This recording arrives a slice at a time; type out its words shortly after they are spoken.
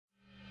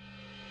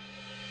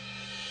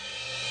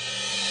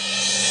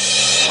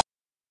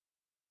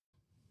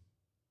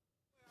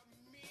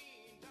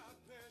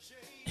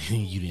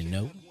You didn't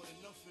know?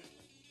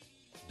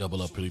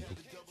 Double up, people.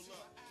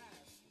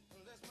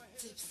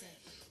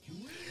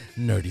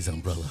 Nerdy's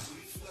umbrella.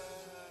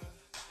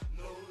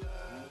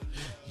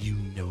 You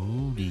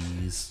know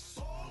this.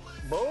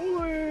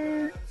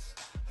 Boy.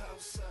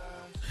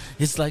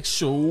 It's like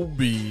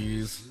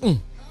showbiz.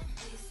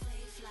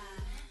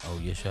 Oh,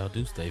 yes, y'all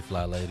do stay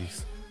fly,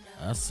 ladies.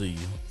 I see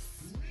you.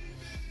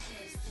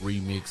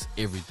 Remix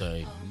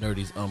everything.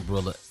 Nerdy's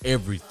umbrella,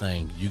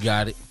 everything. You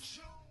got it?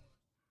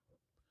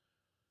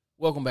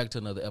 Welcome back to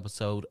another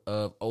episode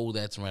of Oh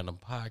That's Random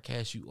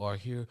Podcast. You are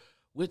here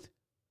with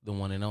the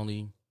one and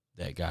only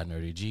That Guy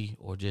Nerdy G,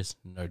 or just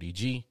Nerdy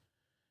G.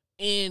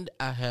 And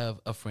I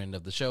have a friend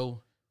of the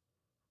show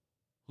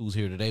who's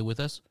here today with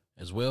us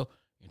as well.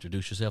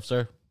 Introduce yourself,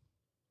 sir.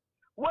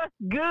 What's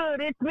good?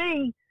 It's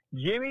me,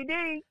 Jimmy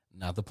D.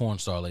 Not the porn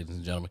star, ladies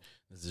and gentlemen.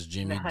 This is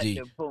Jimmy D.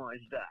 Not the porn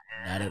star.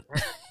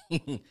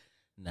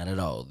 Not at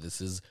all. This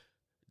is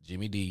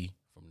Jimmy D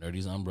from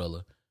Nerdy's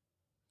Umbrella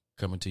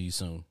coming to you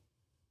soon.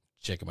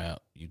 Check him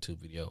out. YouTube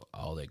video,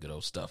 all that good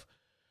old stuff.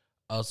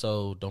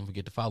 Also, don't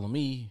forget to follow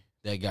me,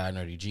 That Guy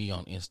Nerdy G,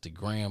 on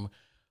Instagram.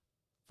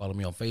 Follow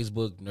me on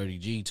Facebook, Nerdy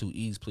G, 2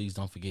 E's. Please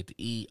don't forget the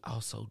E.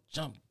 Also,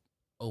 jump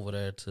over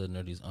there to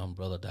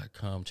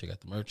nerdysumbrella.com. Check out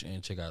the merch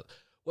and check out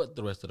what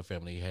the rest of the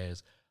family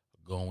has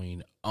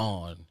going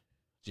on.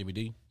 Jimmy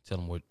D, tell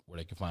them where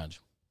they can find you.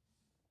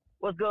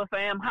 What's good,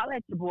 fam? Holla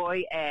at your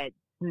boy at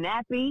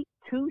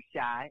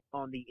Snappy2Shy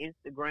on the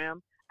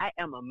Instagram. I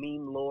am a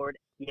meme lord.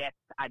 Yes,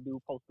 I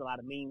do post a lot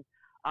of memes.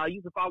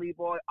 You can follow your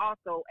boy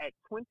also at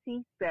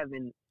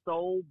 27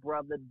 Soul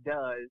Brother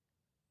Does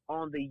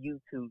on the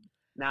YouTube.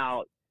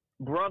 Now,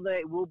 brother,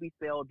 it will be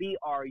spelled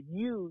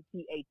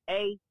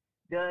Brutha,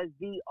 does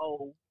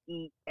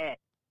DOES.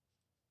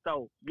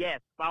 So,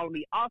 yes, follow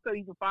me. Also,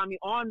 you can find me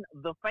on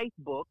the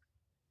Facebook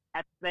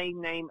at the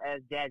same name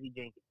as Jazzy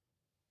Jenkins.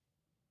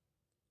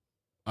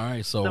 All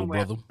right, so,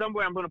 brother.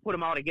 Somewhere I'm going to put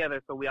them all together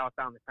so we all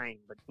sound the same,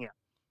 but yeah.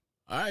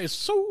 All right,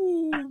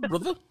 so,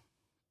 brother,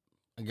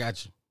 I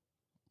got you.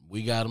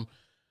 We got them.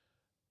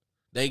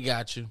 They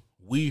got you.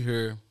 We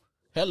here.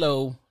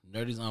 Hello,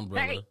 Nerdy's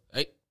Umbrella.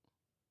 Hey.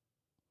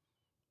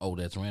 Oh,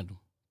 That's Random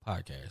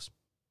Podcast.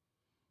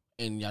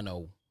 And y'all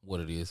know what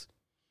it is.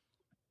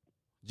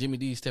 Jimmy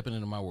D stepping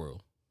into my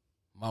world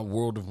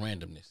of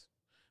randomness,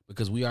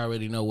 because we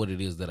already know what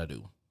it is that I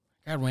do.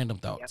 I got random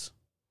thoughts.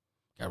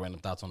 Yep. Got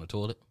random thoughts on the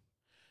toilet.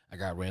 I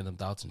got random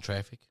thoughts in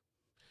traffic.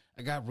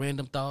 I got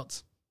random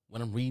thoughts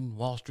when I'm reading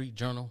Wall Street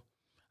Journal.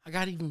 I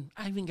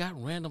even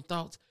got random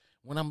thoughts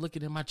when I'm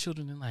looking at my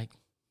children and like,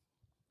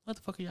 what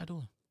the fuck are y'all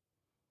doing?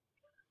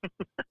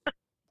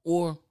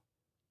 Or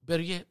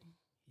better yet,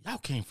 y'all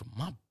came from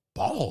my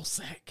ball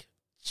sack.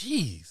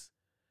 Jeez.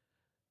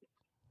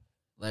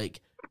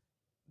 Like,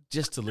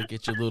 just to look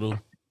at your little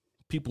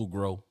people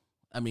grow.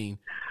 I mean,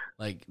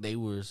 like, they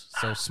were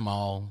so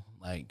small,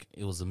 like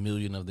it was a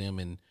million of them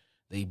and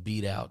they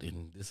beat out,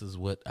 and this is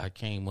what I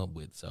came up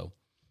with. So,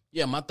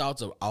 yeah, my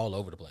thoughts are all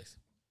over the place.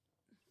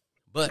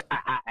 But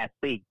I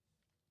see.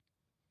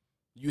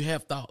 You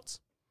have thoughts.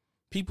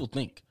 People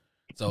think.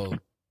 So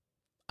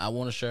I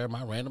want to share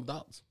my random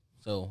thoughts.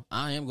 So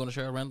I am going to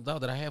share a random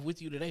thought that I have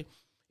with you today.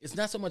 It's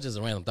not so much as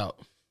a random thought.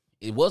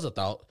 It was a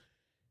thought,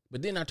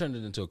 but then I turned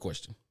it into a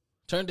question.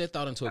 Turned that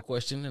thought into a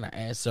question, and I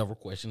asked several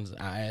questions.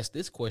 I asked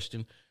this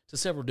question to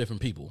several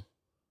different people,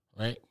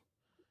 right?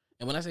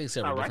 And when I say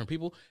several different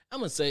people, I'm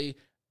going to say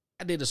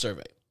I did a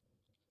survey.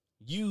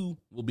 You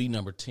will be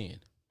number 10,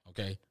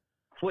 okay?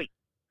 Sweet.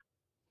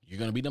 You're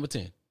going to be number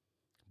 10.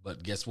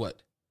 But guess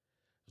what?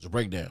 There's a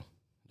breakdown.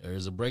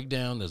 There's a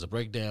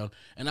breakdown,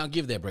 and I'll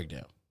give that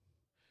breakdown.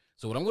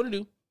 So what I'm going to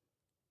do,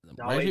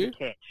 right here.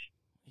 Catch.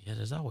 Yeah,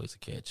 there's always a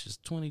catch. It's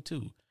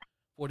 22,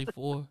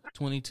 44,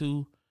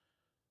 22.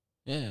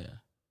 Yeah.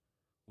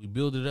 We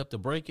build it up to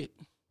break it.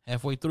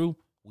 Halfway through,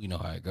 we know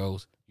how it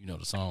goes. You know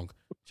the song.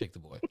 Check the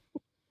boy.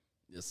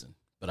 Listen,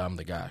 but I'm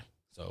the guy.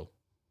 So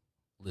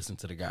listen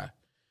to the guy.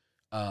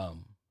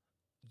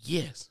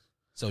 Yes.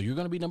 So you're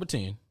going to be number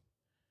 10.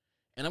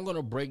 And I'm going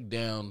to break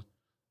down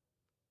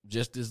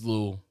just this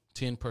little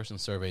 10-person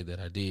survey that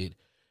I did.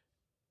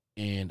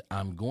 And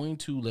I'm going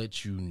to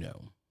let you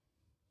know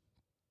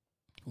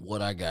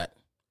what I got.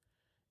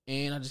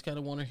 And I just kind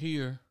of want to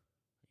hear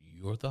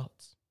your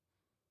thoughts.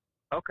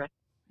 Okay.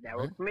 That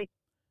works for me.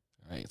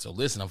 All right. So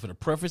listen, I'm going to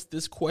preface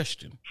this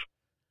question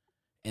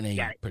in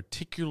a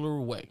particular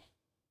way.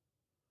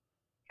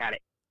 Got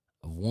it.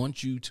 I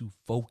want you to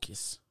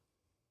focus.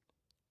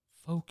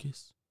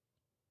 Focus.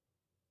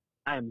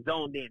 I am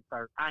zoned in,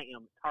 sir. I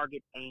am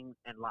target, aimed,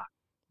 and locked.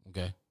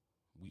 Okay.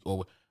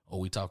 Are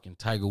we talking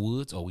Tiger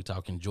Woods, or are we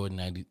talking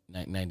Jordan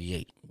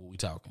 98? What we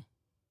talking?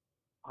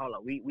 Hold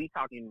on. We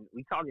talking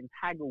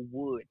Tiger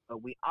Woods,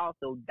 but we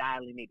also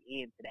dialing it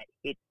into that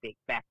hit stick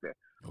factor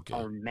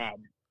on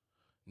Madden.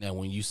 Now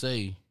when you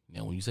say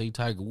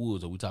Tiger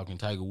Woods, are we talking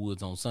Tiger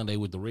Woods on Sunday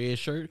with the red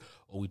shirt,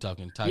 or are we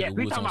talking Tiger Woods on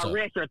Sunday? we talking about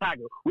red shirt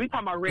Tiger. We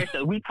talking about red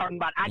shirt. We talking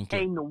about I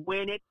came to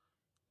win it.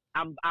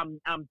 I'm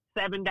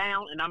 7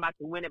 down, and I'm about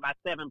to win it by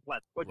 7+.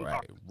 What you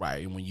talking?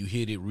 Right. And when you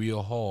hit it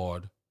real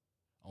hard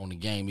On the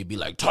game, it'd be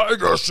like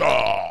Tiger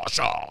shot.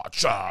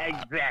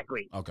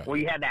 Exactly. Okay. Well,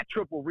 you have that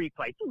triple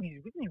replay.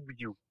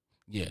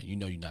 Yeah, you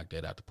knocked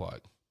that out the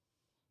park.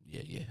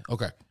 Yeah.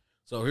 Okay.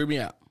 So hear me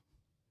out.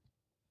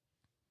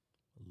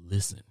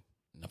 Listen.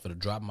 I'm going to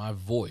drop my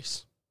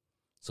voice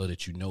so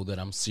that you know that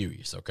I'm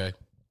serious, okay?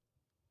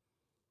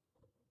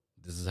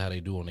 This is how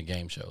they do on the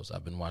game shows.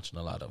 I've been watching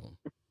a lot of them.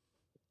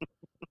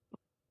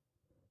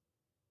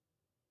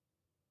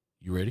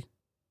 You ready?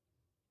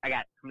 I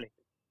got it. I'm listening.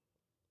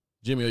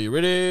 Jimmy, are you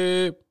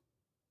ready?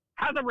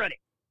 How's it ready?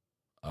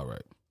 All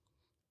right.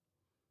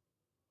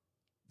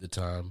 The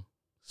time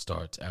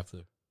starts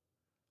after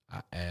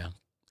I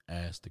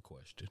ask the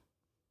question.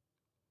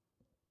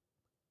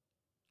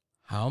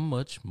 How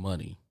much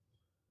money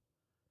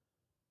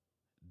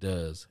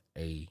does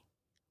a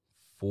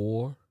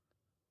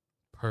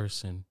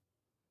 4-person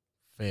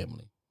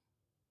family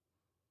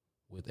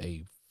with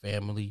a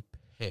family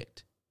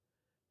pet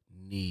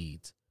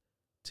need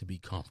to be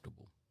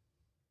comfortable?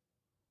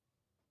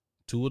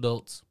 2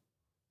 adults,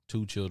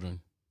 2 children,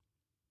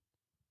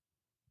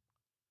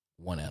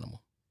 1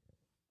 animal.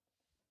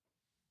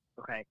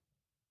 Okay.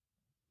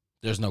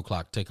 There's no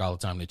clock. Take all the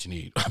time that you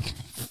need.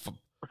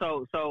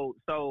 So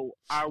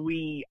are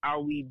we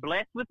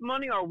blessed with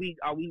money, or are we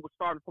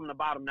starting from the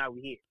bottom? Now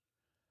we're here.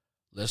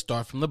 Let's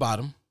start from the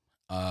bottom.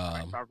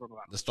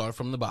 Let's start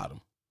from the bottom.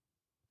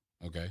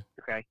 Okay.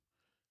 Okay.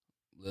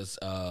 Let's.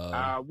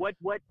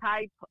 What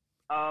type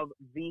of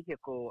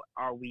vehicle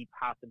are we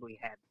possibly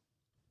having?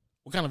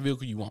 What kind of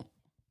vehicle you want?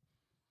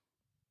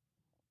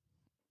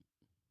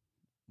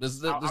 Let's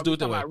do it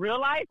that way. Are we talking about real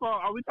life, or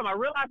are we talking about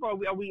real life, or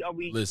are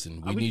we?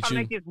 Listen, we need you to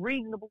make this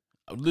reasonable.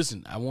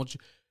 Listen, I want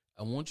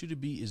you to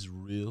be as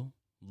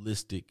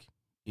realistic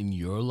in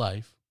your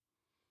life.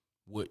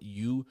 What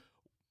you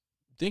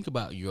think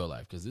about your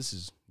life, because this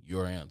is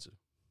your answer.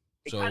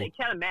 It kind of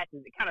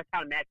matches. It kind of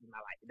matches my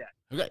life. It does.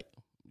 Okay,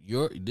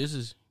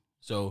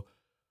 so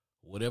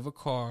whatever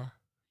car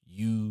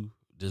you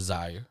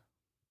desire.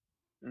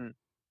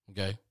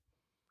 Okay,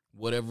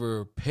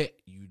 whatever pet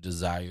you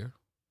desire.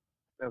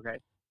 Okay.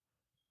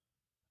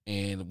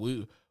 And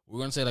we're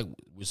gonna say, like,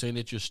 we're saying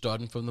that you're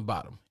starting from the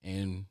bottom,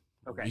 and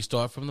okay. We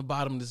start from the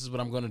bottom. This is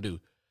what I'm gonna do.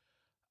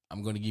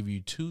 I'm gonna give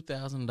you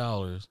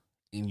 $2,000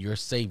 in your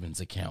savings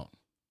account.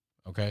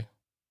 Okay.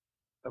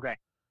 Okay.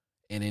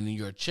 And in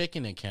your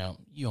checking account,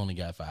 you only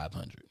got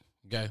 $500.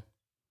 Okay.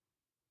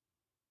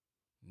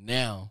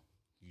 Now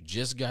you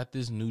just got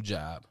this new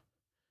job,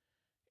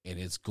 and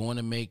it's going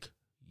to make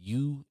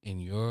you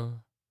and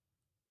your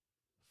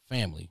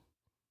family,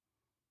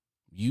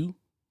 you,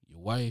 your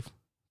wife,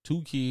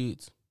 2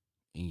 kids,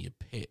 and your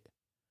pet.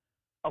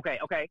 Okay.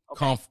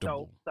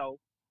 Comfortable. So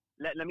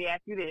let me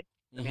ask you this.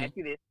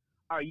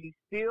 Are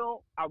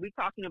we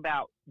talking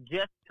about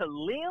just to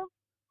live,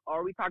 or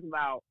are we talking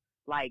about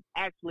like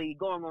actually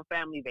going on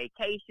family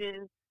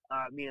vacations,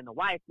 me and the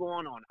wife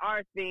going on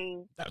our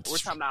thing? We're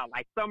talking about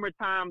like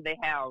summertime. They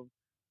have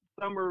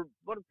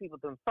what are people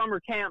doing? Summer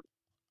camps.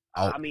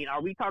 I mean,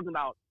 are we talking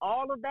about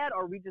all of that,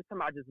 or are we just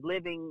talking about just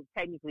living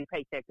technically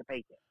paycheck to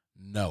paycheck?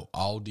 No,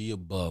 all the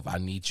above. I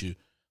need you.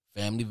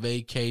 Family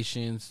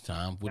vacations,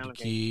 time with the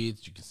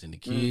kids. You can send the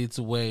kids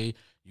away.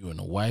 You and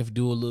the wife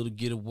do a little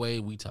getaway.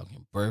 We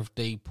talking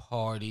birthday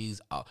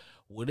parties,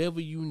 whatever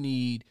you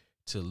need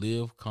to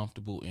live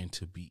comfortable and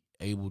to be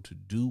able to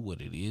do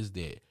what it is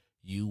that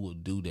you will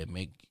do that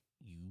make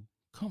you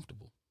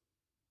comfortable.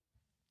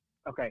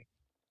 Okay,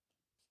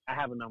 I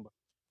have a number.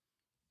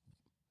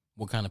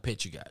 What kind of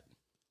pet you got?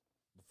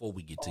 Before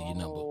we get to your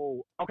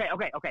number. Okay.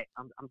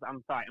 I'm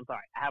sorry.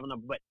 I have a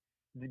number, but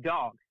the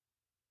dog.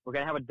 We're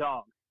gonna have a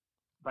dog,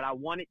 but I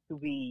want it to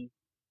be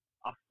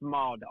a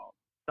small dog,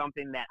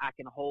 something that I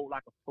can hold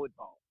like a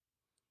football.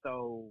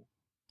 So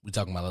we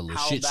talking about a little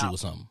shih tzu or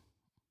something?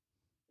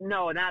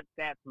 No, not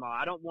that small.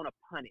 I don't want to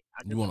punt it.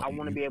 I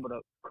want to be able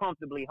to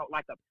comfortably hold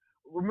like a.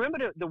 Remember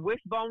the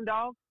wishbone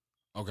dog?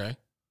 Okay.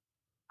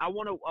 I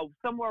want to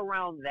somewhere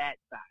around that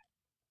size.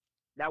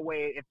 That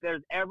way, if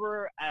there's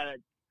ever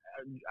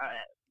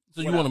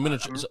so you want a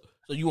miniature? So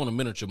you want a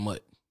miniature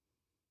mutt?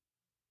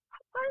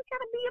 It's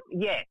gotta be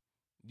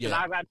yeah.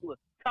 All I gotta do is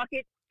tuck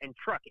it and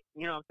truck it.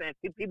 You know what I'm saying?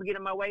 If people get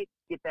in my way,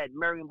 get that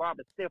Merriam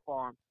Barber stiff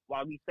arm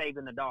while we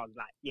saving the dog's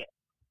life. Yeah.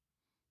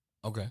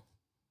 Okay.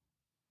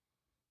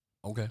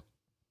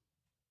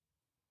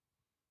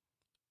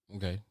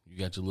 You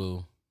got your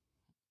little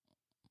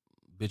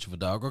bitch of a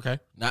dog. Okay.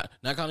 Not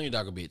calling your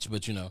dog a bitch,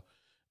 but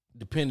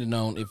depending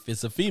on if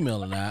it's a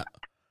female or not,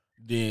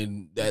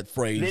 then that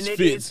phrase then it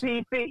fits. Is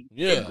PC.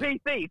 Yeah. It's PC.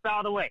 It's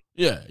all the way.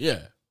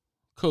 Yeah.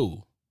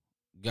 Cool.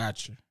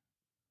 Gotcha.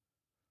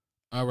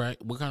 All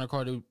right. What kind of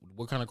car did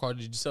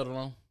you settle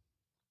on?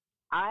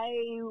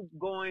 I'm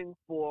going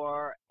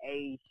for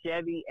a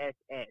Chevy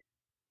SS.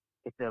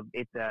 It's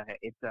a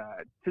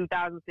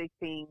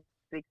 2016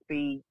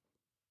 6-speed,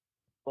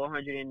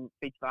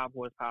 455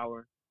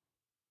 horsepower,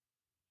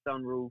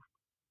 sunroof,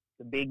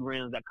 the big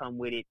rims that come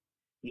with it.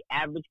 The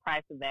average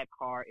price of that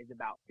car is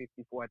about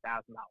 $54,000.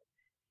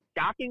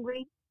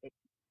 Shockingly, it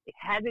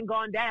hasn't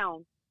gone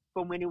down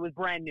from when it was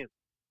brand new.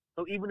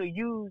 So even a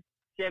used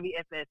Chevy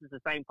SS is the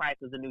same price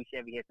as a new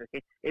Chevy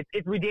SS.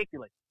 It's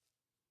ridiculous.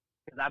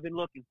 Because I've been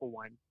looking for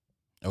one.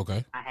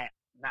 Okay. I have.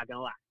 Not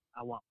gonna lie,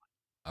 I want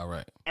one. All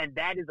right. And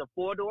that is a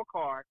 4-door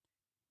car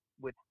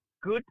with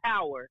good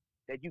power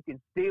that you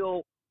can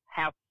still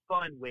have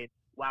fun with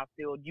while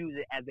still use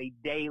it as a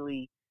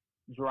daily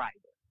driver.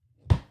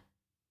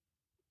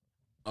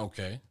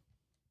 Okay.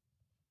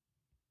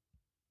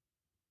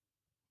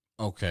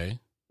 Okay.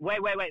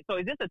 Wait. So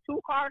is this a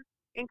 2-car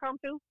income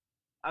too?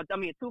 A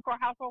 2-car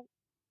household?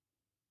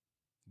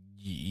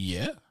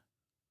 Yeah.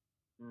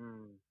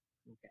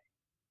 Okay.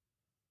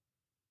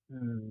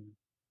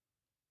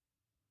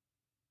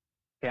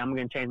 Okay, I'm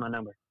gonna change my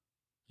number.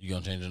 You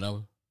gonna change the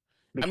number?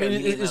 Because I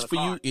mean, it's for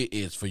car. you. It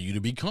is for you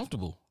to be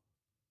comfortable.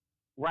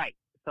 Right.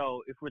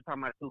 So if we're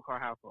talking about 2-car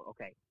household,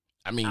 okay.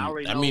 I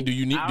mean, do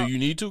you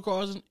need 2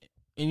 cars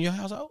in your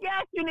household?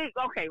 Yes, you need.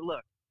 Okay,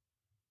 look,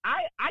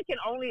 I can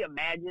only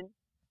imagine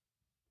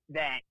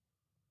that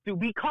to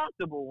be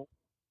comfortable,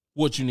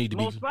 What you need to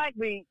most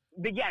likely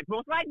the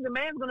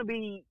man's gonna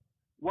be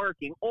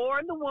working,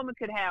 or the woman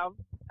could have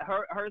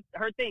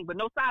her thing, but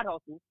no side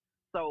hustle.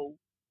 So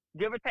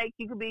give or take,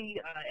 you could be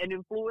an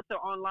influencer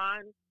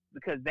online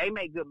because they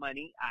make good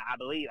money. I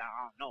believe.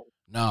 I don't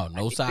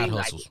know. No side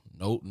hustles.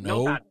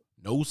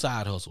 No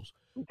side hustles.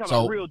 We talking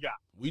about real job.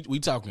 We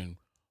talking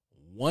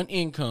one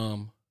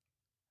income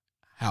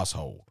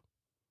household.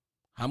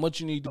 How much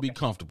you need to be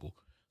comfortable.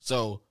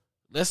 So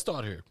let's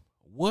start here.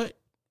 What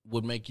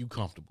would make you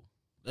comfortable?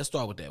 Let's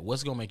start with that.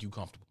 What's gonna make you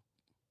comfortable?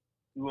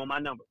 You want my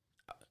number?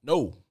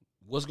 No.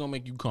 What's gonna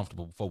make you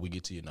comfortable before we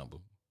get to your number?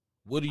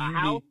 What do you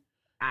need?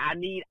 I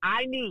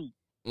need.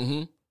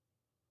 Mm-hmm.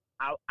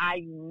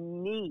 I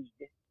need.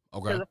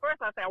 Okay. Because at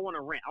first I say I want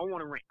to rent. I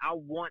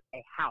want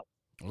a house.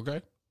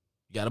 Okay.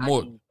 You got a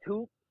mortgage.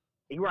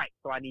 You're right.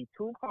 So I need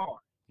 2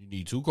 cars. You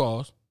need 2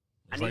 cars.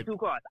 That's I need 2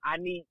 cars.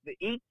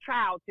 Each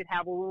child should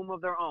have a room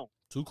of their own.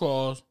 2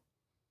 cars.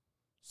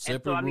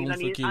 Separate rooms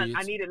for kids.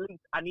 I need at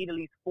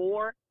least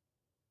 4.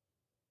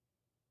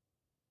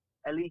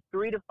 At least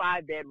 3 to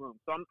 5 bedrooms.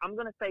 So I'm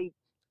gonna say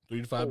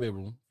 3 to 5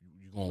 bedroom.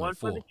 You're going one with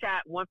 4. for the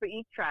child, one for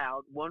each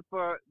child, one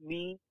for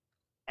me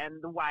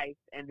and the wife,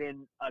 and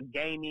then a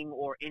gaming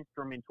or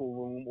instrumental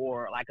room,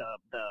 or like a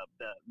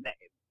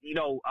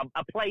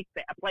play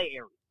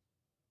area.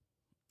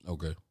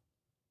 Okay.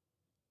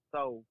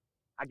 So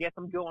I guess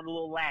I'm going a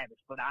little lavish,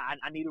 but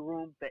I need a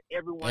room that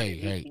everyone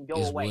can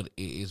go away.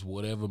 It's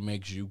whatever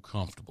makes you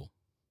comfortable.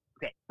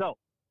 Okay, so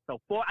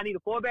 4. I need a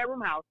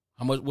 4-bedroom house.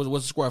 How much?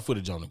 What's the square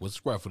footage on it? What's the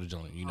square footage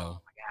on it? You know.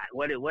 Oh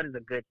my God, what is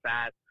a good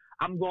size?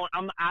 I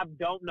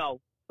don't know,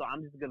 so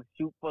I'm just gonna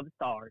shoot for the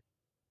stars.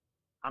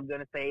 I'm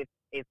gonna say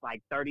it's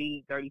like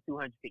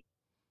 3,200 feet,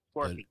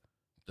 square feet.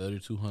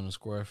 3,200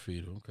 square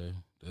feet. Okay.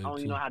 I don't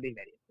even know how big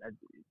that is.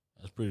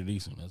 That's pretty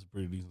decent. That's a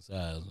pretty decent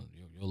size.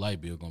 Your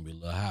light bill gonna be a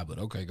little high, but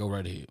okay, go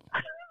right ahead.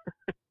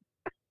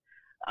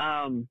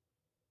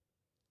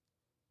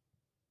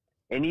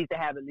 It needs to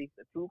have at least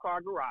a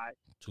 2-car garage.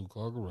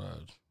 2-car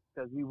garage.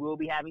 Because we will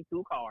be having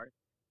 2 cars.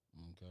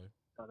 Okay.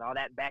 Because all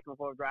that back and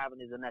forth driving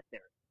is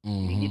unnecessary.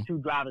 Mm-hmm. You get 2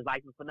 driver's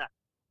license for nothing.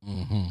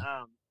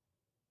 Mm-hmm.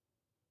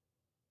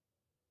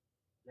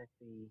 Let's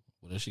see.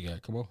 What else you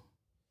got? Come on.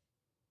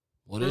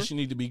 What else you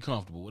need to be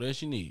comfortable? What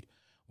else you need?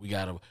 We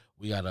got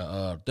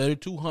a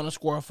 3,200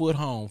 square foot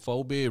home,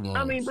 4 bedrooms.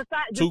 I mean,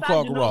 besides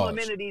 2-car your garage.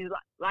 amenities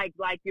like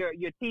your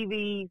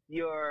TVs,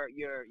 your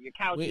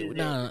couches,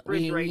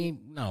 refrigerator.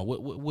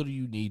 What do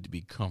you need to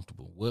be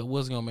comfortable?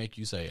 What's gonna make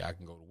you say I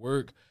can go to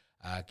work,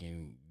 I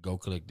can go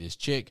collect this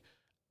check,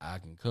 I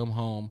can come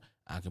home,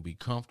 I can be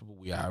comfortable.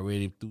 We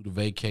already threw the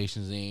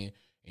vacations in,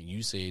 and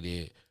you say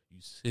that you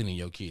sending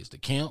your kids to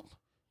camp.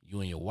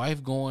 You and your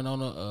wife going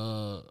on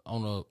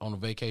a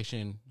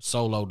vacation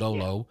solo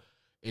dolo.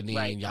 Yeah. And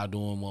then y'all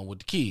doing one with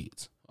the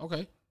kids.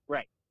 Okay.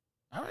 Right.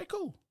 All right,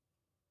 cool.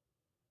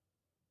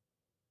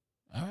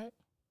 All right.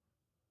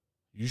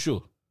 You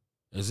sure?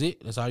 That's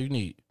it? That's all you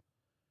need?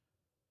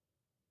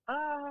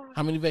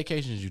 How many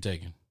vacations you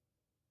taking?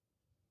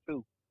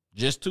 2.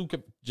 Just 2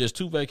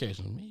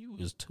 vacations. Man, you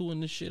was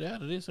 2ing this shit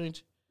out of this, ain't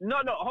you? No,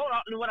 hold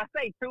on. When I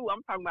say 2,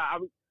 I'm talking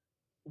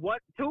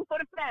about 2 for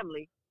the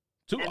family.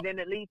 2. And then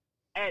at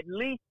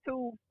least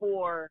 2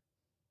 for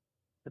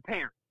the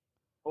parents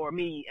or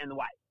me and the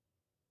wife.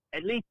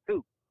 At least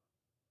 2.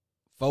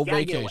 4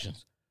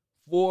 vacations.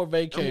 4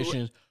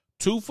 vacations.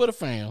 2 for the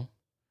fam,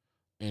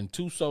 and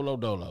 2 solo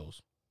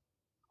dolos.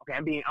 Okay,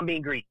 I'm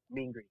being greedy.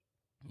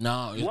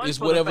 No, it's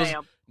whatever.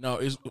 No,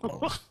 it's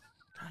God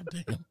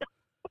damn.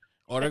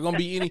 Are there gonna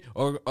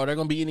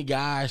be any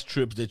guys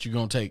trips that you're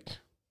gonna take?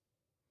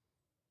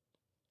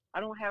 I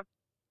don't have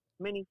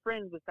many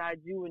friends besides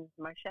you and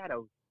my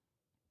shadows.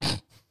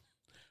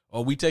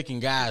 Are we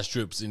guys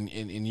trips in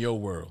your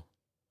world?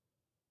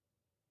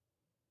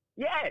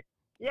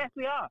 Yes,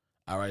 we are.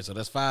 All right, so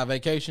that's 5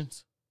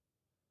 vacations.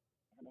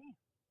 Man.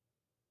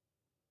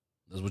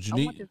 That's what you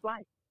need.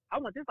 I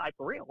want this life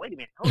for real. Wait a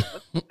minute. Hold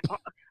on.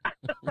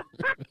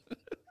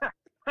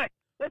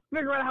 Let's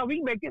figure out how we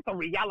can make this a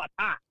reality.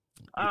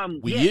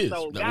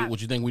 So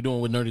what you think we're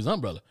doing with Nerdy's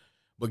Umbrella?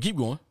 But keep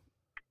going.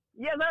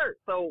 Yes, sir.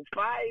 So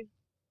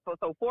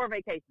four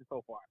vacations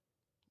so far.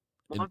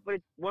 One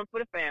for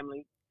the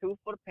family, two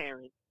for the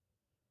parents.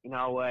 You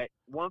know what?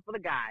 One for the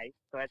guys.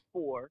 So that's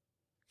four.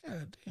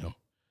 God damn.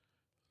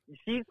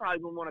 She's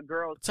probably gonna want a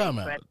girl. Time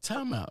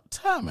out.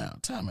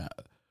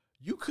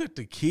 You cut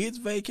the kids'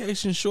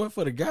 vacation short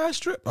for the guys'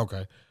 trip?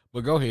 Okay.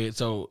 But go ahead.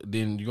 So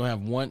then you're gonna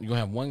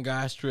have one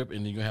guy's trip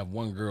and then you're gonna have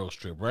one girl's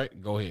trip,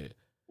 right? Go ahead.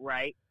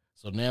 Right.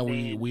 So now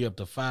we up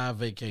to 5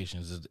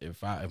 vacations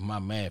if my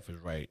math is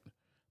right.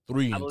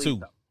 3 and 2.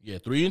 So. Yeah,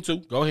 3 and 2.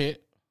 Go ahead.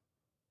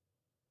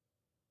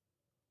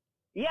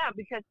 Yeah,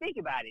 because think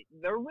about it.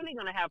 They're really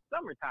gonna have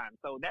summertime.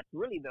 So that's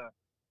really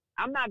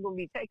I'm not gonna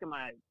be taking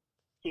my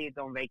kids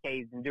on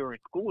vacation during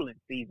schooling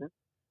season.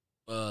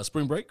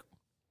 Spring break?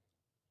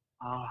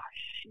 Oh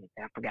shit,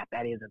 I forgot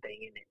that is a thing,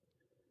 isn't it?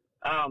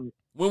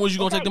 When was you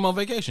gonna take them on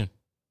vacation?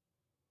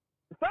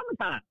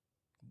 Summertime.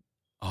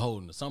 Oh,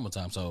 in the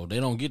summertime, so they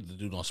don't get to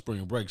do no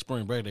spring break.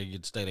 Spring break, they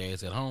get to stay their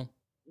ass at home.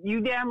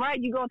 You damn right.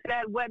 You go to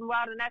that Wet n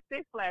Wild and that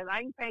Six Flags. I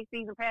ain't paying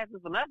season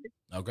passes for nothing.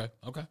 Okay.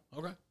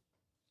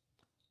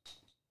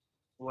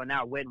 Well,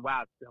 now Wet n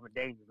Wild's still a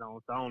danger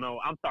zone, so I don't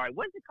know. I'm sorry.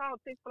 What's it called?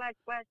 Six Flags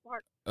Splash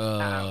Park?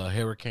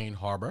 Hurricane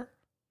Harbor.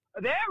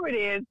 There it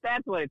is.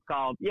 That's what it's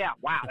called. Yeah.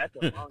 Wow. That's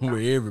a long time.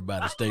 Where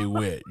everybody stay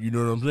wet. You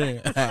know what I'm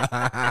saying?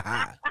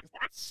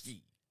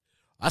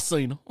 I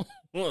seen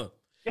her.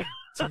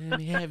 Tell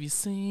me, have you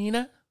seen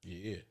her?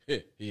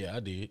 Yeah, I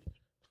did.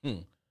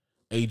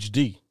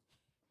 HD.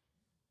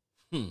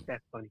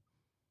 That's funny.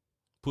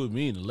 Put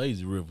me in the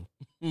lazy river.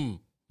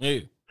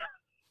 Hey.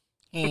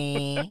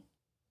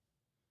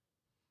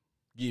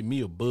 Give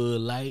me a Bud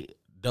Light,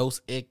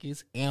 Dos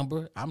Equis,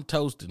 Amber. I'm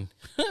toasting.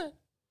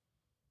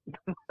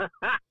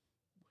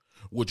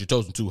 What you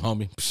toasting to,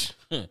 homie?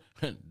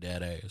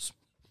 That ass.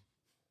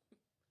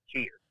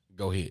 Cheers.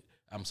 Go ahead.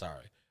 I'm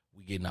sorry.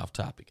 We getting off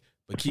topic,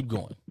 but keep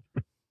going.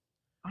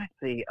 Let's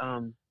see.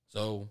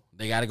 So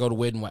they got to go to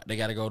Wet n Wild. They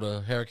got to go to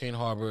Hurricane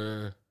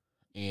Harbor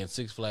and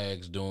Six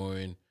Flags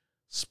during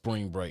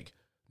spring break.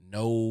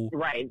 No.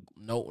 Right.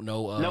 No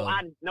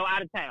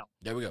out of town.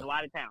 There we go. No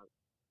out of town.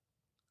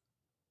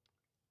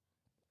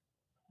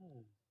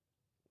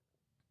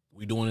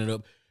 We doing it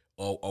up.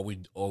 Are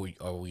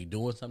we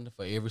doing something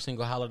for every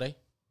single holiday?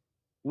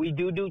 We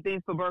do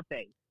things for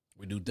birthdays.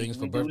 We do things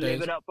for we birthdays. We do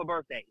live it up for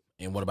birthdays.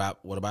 And what about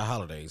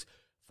holidays?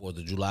 4th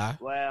of July?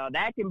 Well,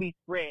 that can be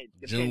spread.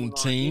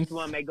 Juneteenth. Each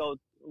one may go.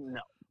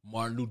 No.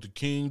 Martin Luther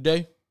King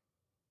Day.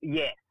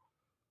 Yes.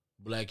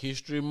 Black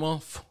History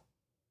Month.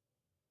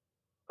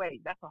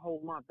 Wait, that's a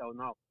whole month though.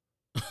 No.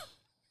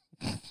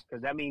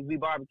 Because that means we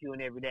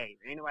barbecuing every day.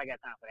 Ain't nobody got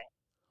time for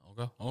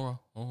that. Okay.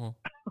 All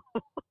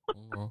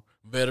right.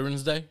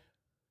 Veterans Day.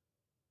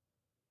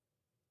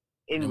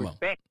 In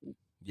respect.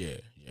 Yeah.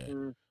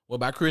 What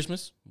about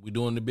Christmas? We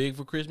doing the big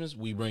for Christmas?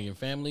 We bringing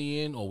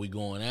family in, or we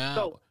going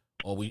out?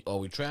 Or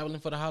we traveling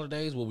for the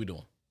holidays? What we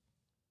doing?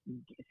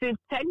 Since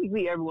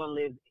technically everyone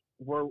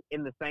we're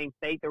in the same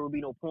state, there will be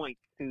no point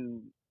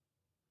to.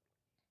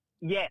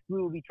 Yes,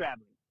 we will be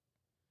traveling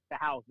to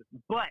houses,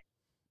 but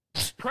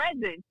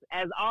presents,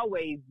 as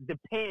always,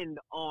 depend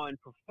on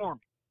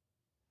performance.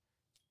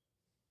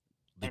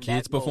 The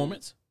kids'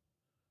 performance?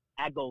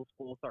 That goes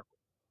full circle.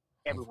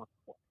 Everyone's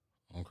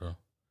performance.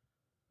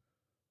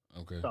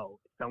 Okay. So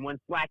if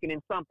someone's slacking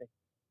in something,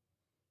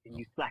 then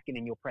you slacking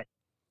in your presence.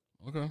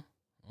 Okay.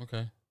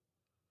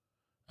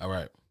 All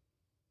right.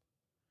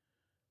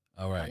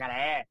 I gotta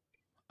ask.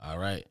 All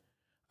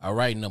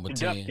right, number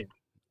 10.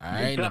 All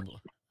right,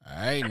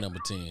 number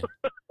 10.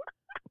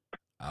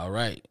 All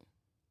right,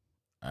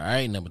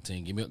 number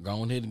 10.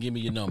 Go ahead and give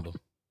me your number.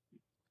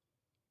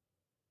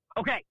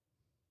 Okay.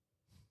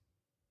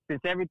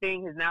 Since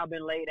everything has now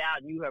been laid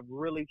out, you have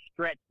really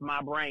stretched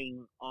my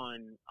brain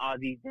on all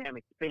these damn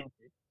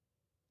expenses.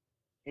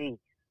 Jeez.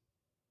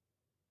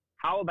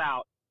 How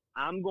about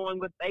I'm going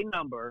with a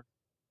number,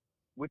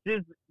 which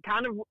is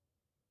kind of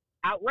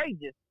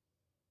outrageous,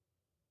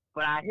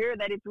 but I hear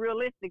that it's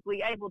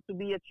realistically able to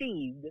be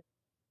achieved.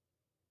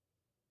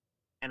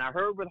 And I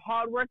heard with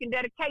hard work and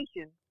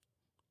dedication,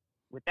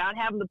 without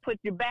having to put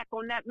your back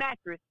on that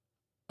mattress,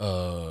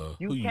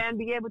 you can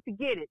be able to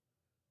get it.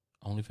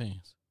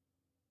 OnlyFans.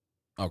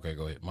 Okay,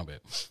 go ahead. My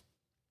bad.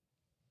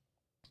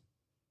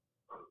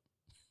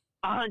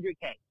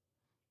 $100K.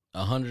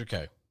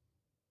 $100K.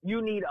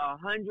 You need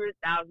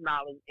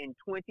 $100,000 in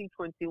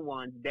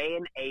 2021's day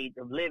and age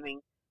of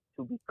living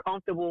to be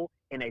comfortable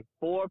in a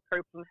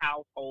 4-person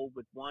household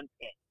with one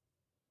pet.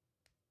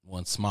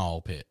 One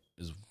small pet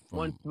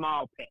one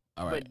small pet.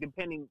 All right. But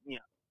depending,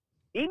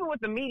 even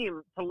with the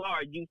medium to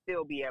large, you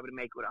still be able to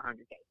make it with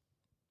 $100K.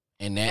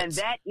 And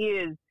that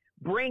is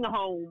bring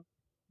home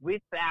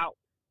without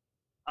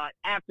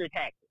after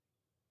taxes.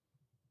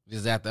 This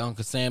is after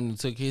Uncle Sam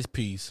took his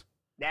piece.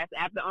 That's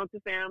after Uncle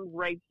Sam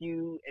rapes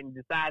you and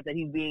decides that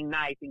he's being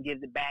nice and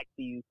gives it back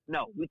to you.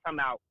 No, we talking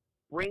about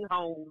bring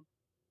home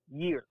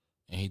years.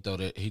 And he throw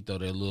that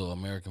little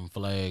American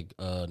flag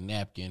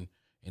napkin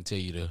and tell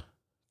you to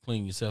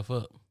clean yourself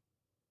up.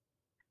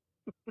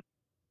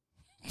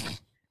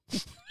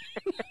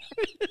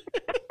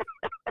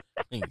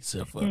 Clean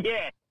yourself up.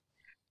 Yeah,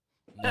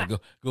 Now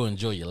go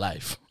enjoy your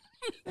life.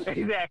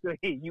 exactly.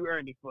 You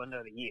earned it for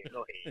another year.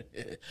 Go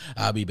ahead.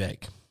 I'll be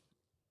back.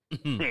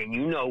 And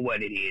you know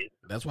what it is.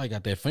 That's why I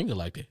got that finger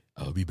like that.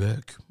 I'll be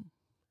back.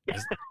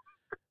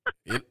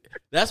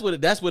 That's what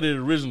it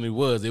originally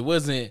was. It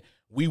wasn't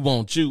we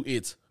want you.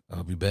 It's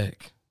I'll be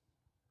back.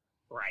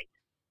 Right.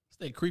 It's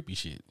that creepy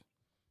shit.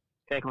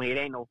 Technically, it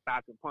ain't no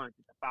falcon punch.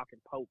 It's a falcon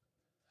poke.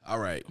 All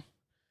right.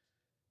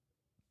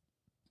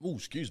 Ooh,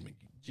 excuse me.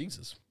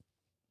 Jesus.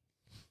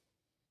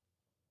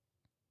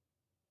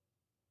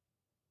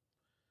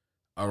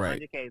 All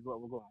right. 100K is what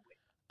we're going with.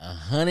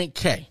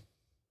 100K.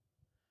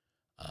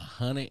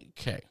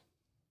 100K.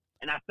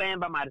 And I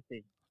stand by my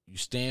decision. You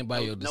stand by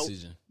your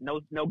decision.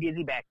 No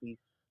gizzy backies.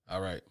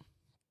 All right.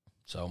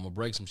 So I'm going to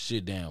break some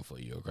shit down for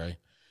you, okay?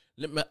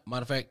 Matter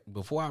of fact,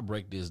 before I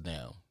break this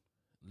down,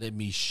 let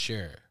me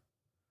share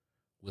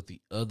what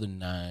the other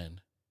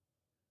 9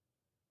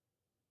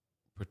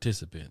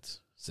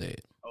 participants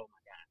said. Oh, my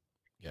God.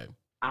 Okay.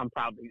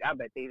 I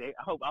bet I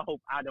hope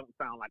I don't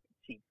sound like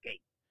a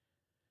cheapskate.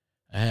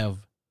 I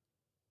have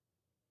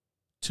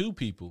 2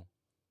 people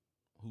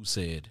who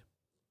said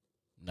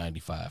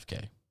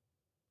 95K.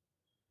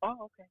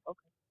 Oh,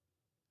 okay.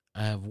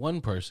 I have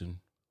 1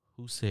 person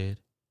who said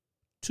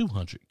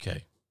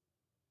 200K.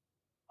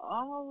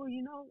 Oh,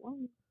 you know.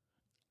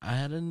 I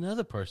had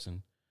another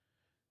person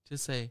to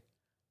say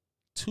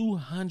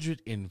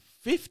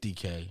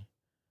 250K.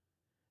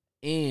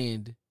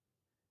 And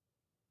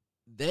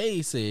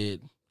they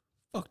said,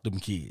 fuck them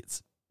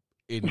kids.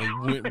 And they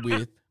went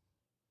with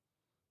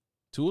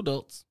 2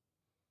 adults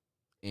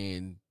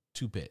and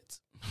 2 pets.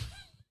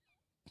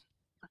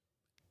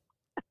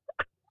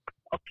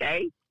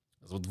 Okay.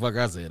 That's what the fuck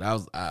I said.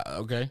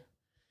 Okay.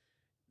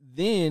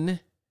 Then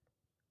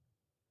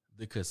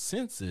the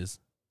consensus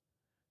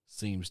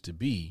seems to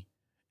be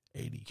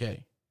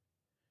 80K.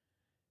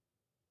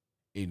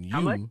 And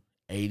How much?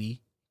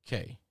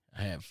 80K.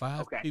 I had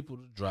 5 people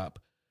to drop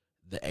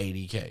the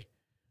 80K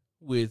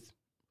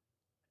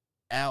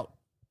without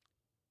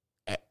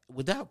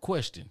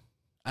question.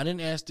 I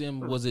didn't ask them,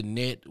 was it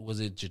net? Was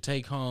it your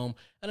take home?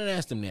 I didn't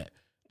ask them that.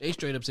 They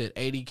straight up said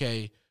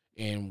 80K.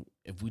 And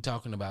if we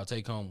talking about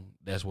take home,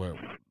 that's where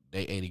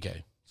they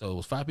 80K. So it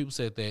was 5 people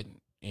said that,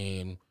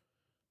 and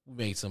we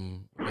made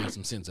some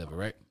sense of it,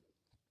 right?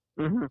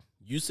 Mm-hmm.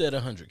 You said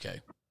 100K.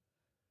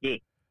 Yeah.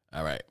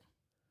 All right.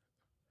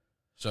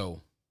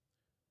 So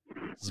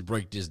let's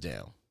break this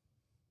down.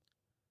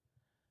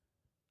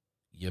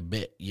 Your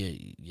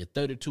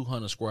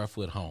 3,200 square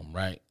foot home,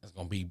 right? That's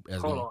gonna be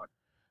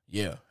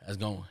here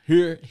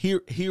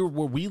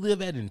where we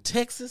live at in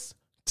Texas,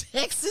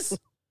 Texas,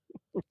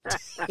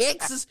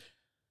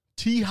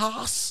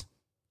 Tejas,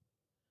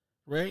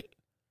 right?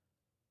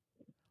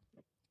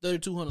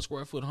 3,200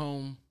 square foot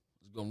home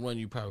is gonna run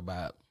you probably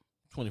about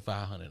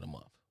 $2,500 a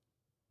month.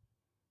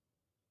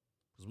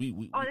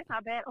 That's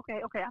not bad.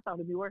 Okay. I thought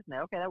it'd be worse than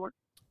that. Okay, that works.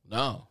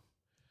 No.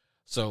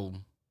 So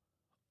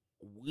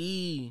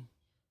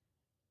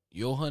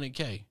your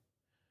 100K,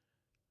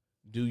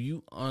 do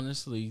you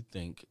honestly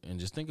think, and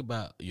just think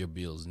about your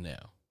bills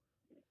now,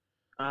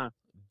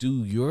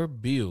 do your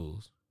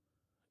bills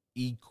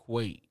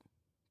equate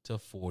to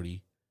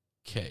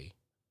 40K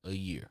a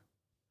year?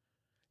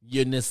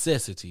 Your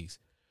necessities,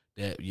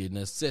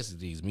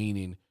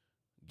 meaning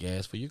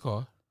gas for your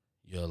car,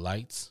 your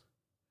lights,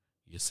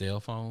 your cell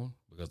phone,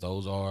 because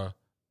those are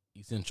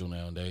essential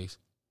nowadays.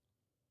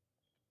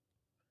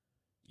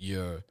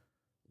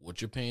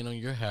 What you're paying on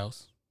your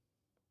house,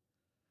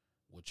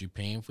 what you're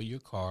paying for your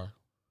car,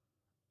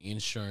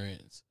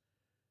 insurance,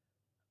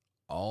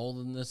 all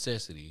the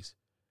necessities,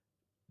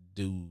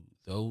 do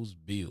those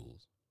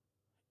bills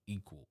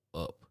equal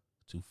up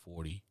to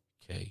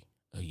 40K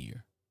a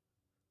year?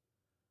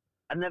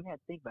 I've never had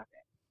to think about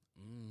that.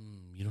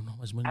 You don't know how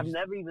much money? I've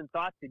never even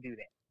thought to do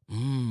that.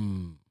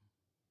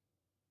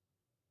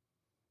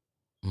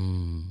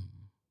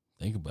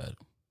 Think about it.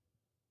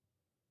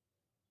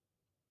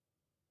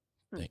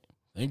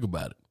 Think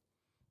about it.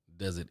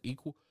 Does it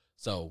equal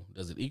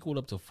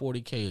up to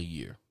 40K a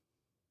year?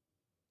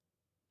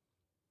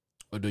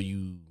 Or do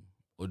you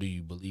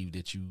believe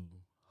that you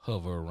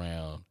hover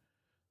around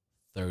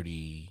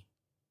 30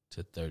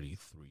 to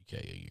 33K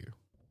a year?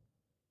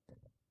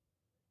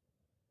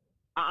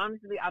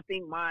 Honestly, I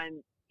think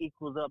mine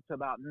equals up to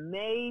about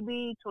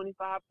maybe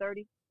 25,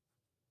 30.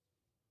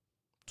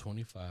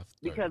 25,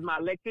 30. Because my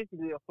electricity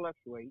will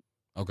fluctuate.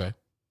 Okay.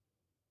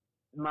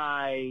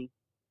 My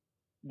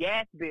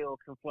gas bill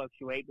can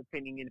fluctuate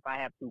depending on if I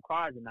have 2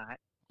 cars or not.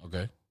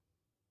 Okay.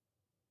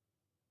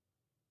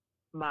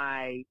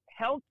 My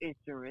health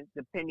insurance,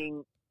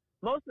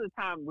 most of the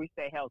time we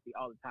stay healthy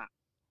all the time.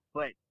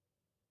 But,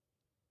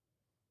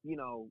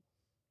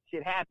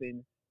 shit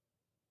happens.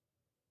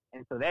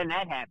 And so then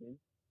that happens.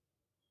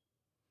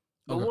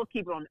 But we'll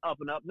keep it on the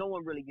up and up. No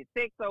one really gets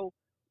sick. So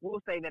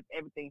we'll say that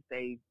everything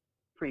stays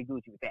pretty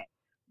Gucci with that.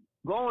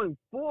 Going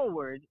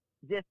forward,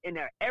 just in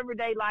their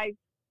everyday life,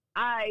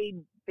 I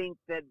think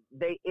that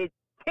it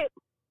tips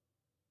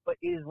but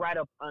it is right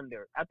up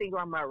under. I think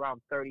I'm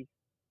around 30,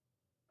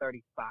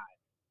 35.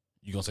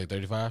 You gonna say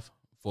 35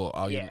 for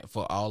all Yeah.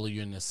 for all of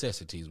your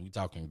necessities? We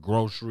talking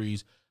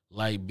groceries,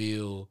 light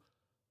bill,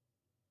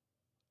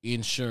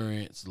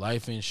 insurance,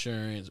 life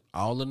insurance,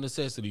 all the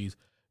necessities.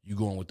 You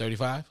going with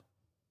 35?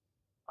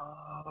 Oh,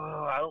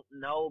 I don't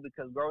know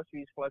because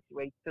groceries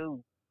fluctuate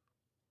too.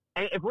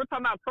 And if we're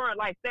talking about current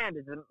life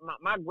standards,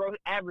 my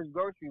average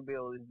grocery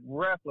bill is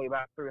roughly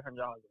about $300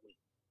 a week.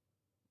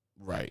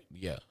 Right.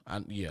 Yeah. I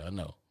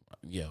know.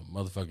 Yeah.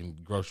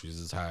 Motherfucking groceries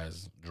as high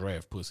as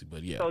giraffe pussy,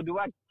 but yeah. So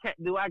how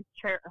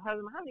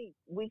many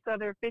weeks are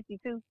there?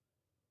 52?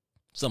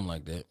 Something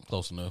like that.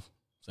 Close enough.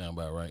 Sound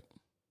about right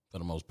for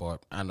the most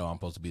part. I know I'm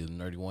supposed to be the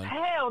nerdy one.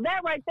 Hell,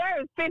 that right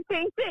there is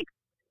 15.6.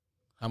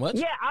 How much?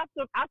 Yeah, I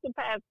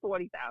surpassed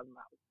 $40,000.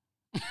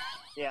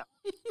 Yeah.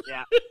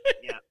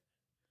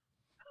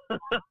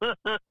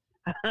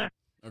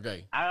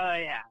 Okay. Oh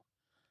yeah.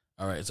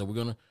 All right. So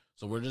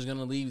we're just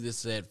gonna leave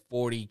this at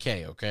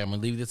 40K. Okay. I'm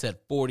gonna leave this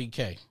at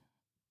 40K.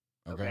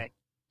 Okay.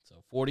 So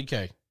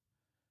 40K.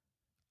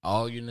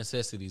 All your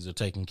necessities are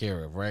taken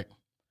care of, right?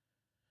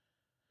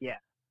 Yeah.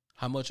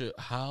 How much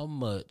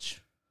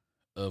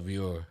of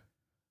your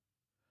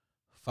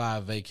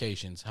 5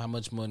 vacations, how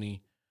much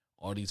money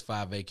are these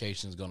 5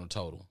 vacations going to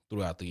total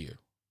throughout the year?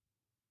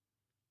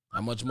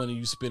 How much money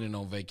you spending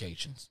on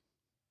vacations?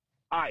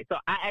 All right, so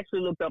I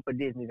actually looked up a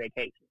Disney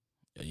vacation.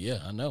 Yeah,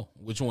 I know.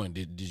 Which one?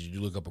 Did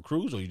you look up a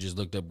cruise, or you just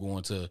looked up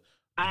going to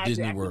I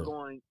Disney actually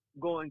World?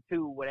 Going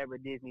to whatever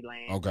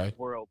Disneyland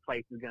World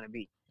place is going to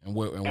be. And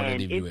where they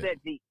leave you it at? said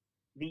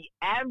the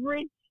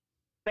average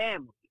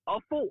family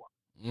of 4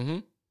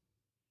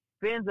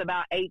 spends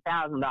about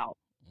 $8,000.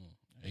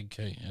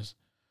 $8K, yes.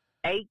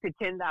 $8,000 to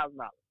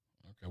 $10,000.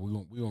 Okay,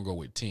 we gonna go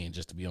with 10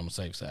 just to be on the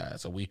safe side.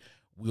 So we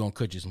gonna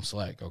cut you some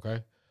slack,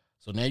 okay?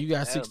 So now you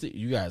got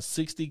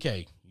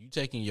 60K. You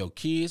taking your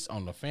kids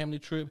on the family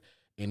trip,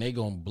 and they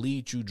gonna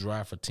bleed you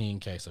dry for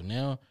 10K. So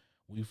now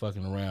we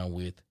fucking around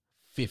with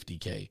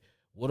 50K.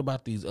 What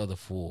about these other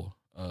 4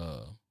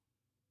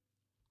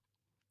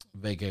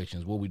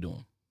 vacations? What we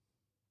doing?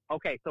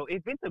 Okay, so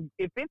if it's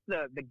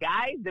the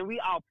guys, then we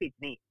all pitch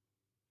in.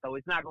 So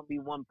it's not gonna be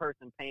one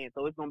person paying.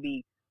 So it's gonna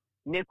be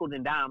nickel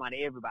and dime out of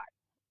everybody.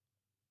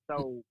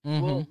 So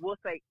we'll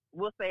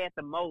say at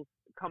the most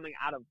coming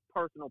out of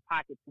personal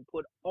pockets to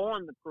put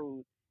on the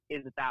cruise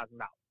is $1,000.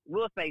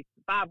 We'll say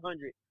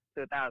 $500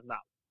 to $1,000.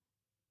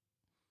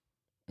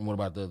 And what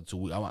about the other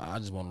 2? I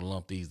just want to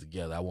lump these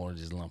together. I want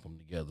to just lump them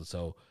together.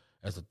 So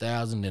that's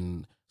 1,000,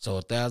 and so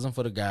 1,000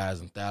 for the guys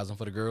and 1,000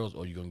 for the girls,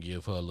 or you gonna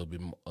give her a little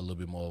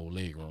bit more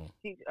leg room?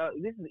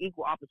 This is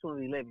equal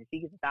opportunity living.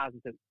 She gets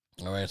 1,000 too.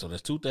 All right, so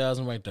that's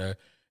 2,000 right there.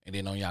 And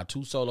then on y'all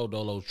 2 solo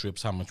dolo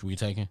trips, how much we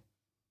taking?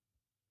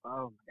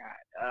 Oh my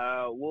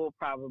God. We'll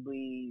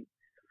probably.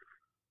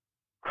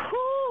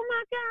 Oh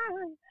my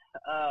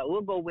God.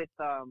 We'll go with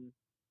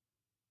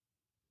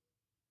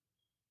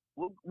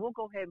We'll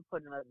go ahead and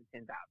put another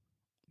 10,000.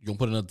 You gonna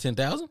put another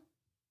 10,000?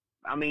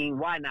 I mean,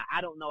 why not?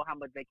 I don't know how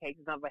much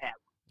vacations I'm gonna have.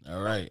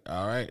 All right.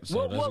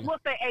 So we'll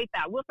say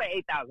 8,000. We'll say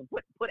 8,000.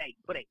 Put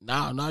 8.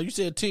 No, you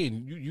said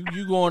 10.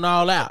 You going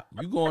all out.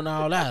 You going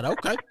all out.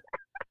 Okay.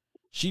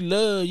 She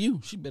love you.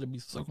 She better be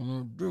sucking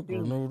her dick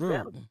or no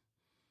dick.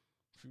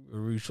 She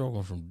better be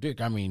sucking some dick.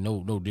 I mean,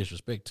 no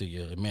disrespect to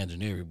your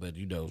imaginary, but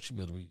you know, she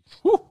better be.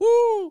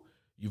 Woo-hoo.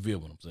 You feel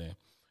what I'm saying?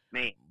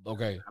 Man.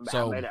 Okay. I'm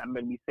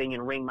gonna be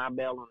singing "Ring My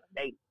Bell" on a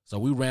date. So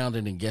we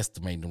rounded and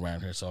guesstimating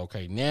around here. So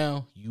okay,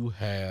 now you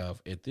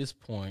have at this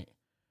point,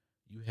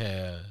 you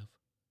have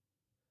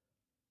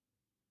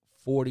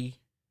 40.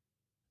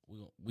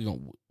 We gonna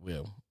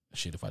well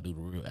shit. If I do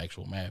the real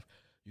actual math,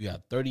 you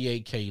got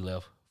 38K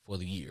left for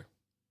the year.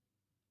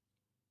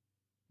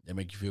 That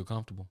make you feel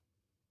comfortable?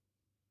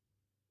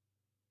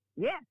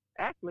 Yeah,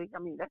 actually, I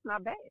mean that's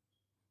not bad.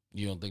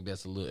 You don't think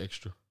that's a little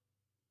extra?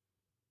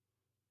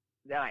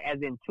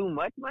 As in too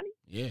much money?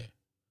 Yeah.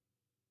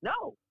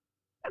 No,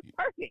 that's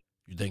perfect.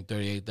 You think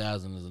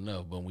 38,000 is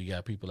enough, but we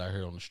got people out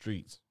here on the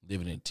streets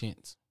living in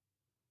tents.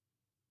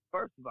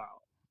 First of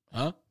all,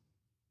 huh?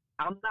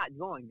 I'm not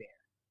going there.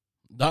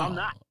 No, I'm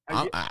not.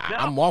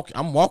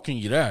 I'm walking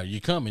you there.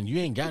 You coming? You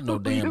ain't got no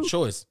damn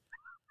choice.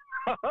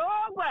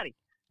 Oh, buddy,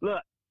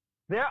 look,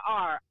 there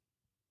are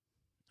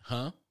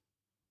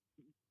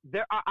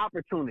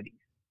opportunities.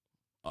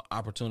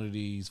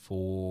 Opportunities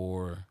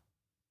for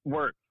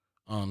work.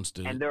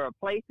 Understood. And there are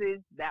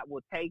places that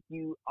will take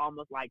you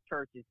almost like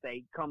churches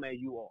say, "Come as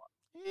you are."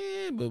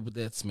 Yeah, but with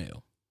that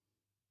smell.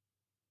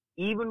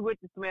 Even with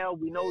the smell,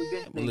 we know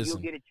eventually you'll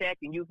get a check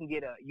and you can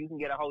get a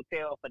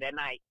hotel for that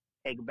night,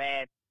 take a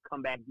bath,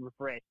 come back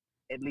refreshed,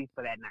 at least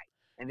for that night.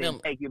 And then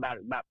take you about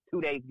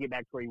 2 days to get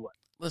back to where you were.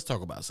 Let's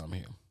talk about something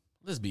here.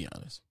 Let's be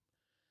honest.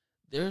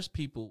 There's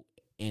people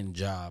in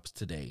jobs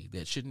today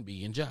that shouldn't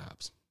be in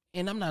jobs.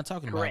 And I'm not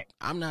talking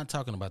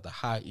about the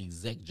high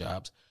exec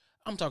jobs.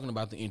 I'm talking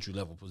about the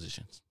entry-level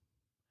positions.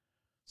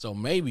 So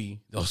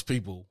maybe those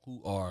people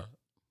who are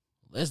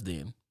less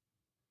than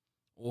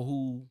or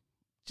who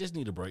just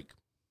need a break,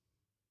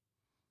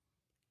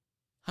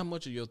 how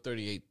much of your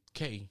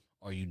 38K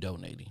are you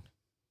donating?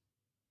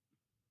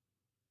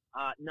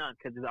 None,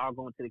 because it's all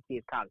going to the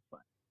kids' college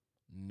fund,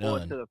 or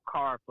None. to the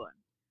car fund,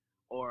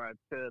 or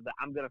to the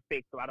I'm gonna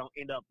fix so I don't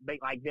end up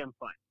like them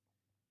fund.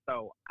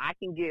 So I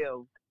can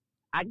give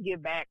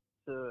back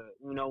to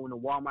when the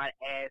Walmart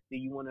asks, do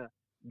you want to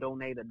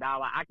donate $1?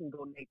 I can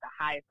donate the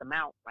highest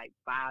amount, like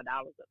 $5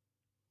 or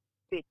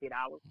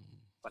 $50.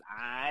 But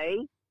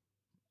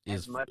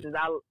as much as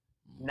I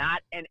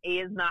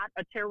is not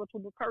a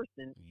charitable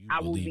person,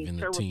 I will be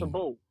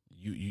charitable.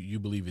 You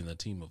believe in the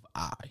team of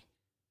I.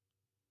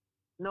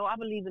 No, I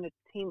believe in a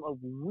team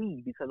of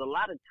we, because a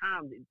lot of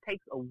times it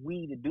takes a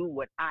we to do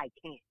what I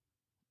can.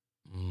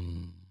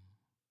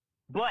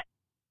 But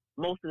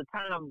most of the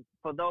time,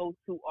 for those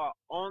who are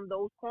on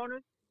those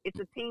corners, it's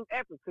a team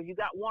effort, because you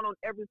got one on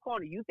every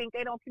corner. You think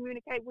they don't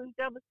communicate with each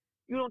other?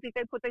 You don't think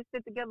they put their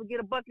shit together, get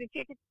a bucket of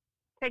chicken,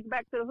 take it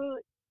back to the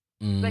hood?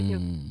 They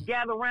can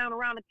gather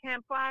around the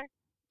campfire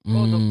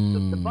or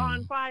the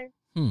bonfire?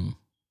 I'm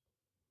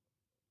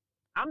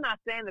not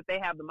saying that they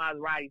have the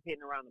Maseratis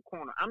hitting around the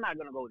corner. I'm not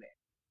going to go there.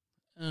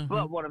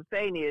 But what I'm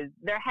saying is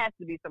there has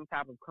to be some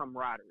type of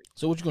camaraderie.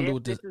 So what you gonna do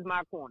with this? This is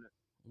my corner.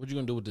 What you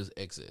gonna do with this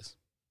excess?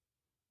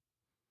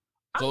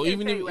 So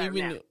even if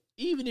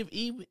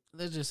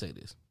let's just say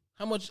this,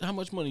 how much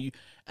money you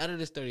out of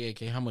this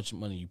 $38K? How much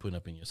money you putting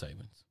up in your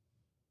savings?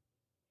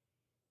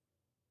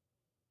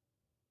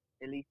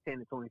 At least 10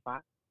 to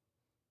 25.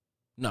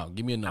 No,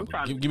 give me a number.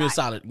 Give me a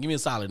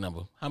solid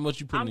number. How much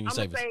you putting in your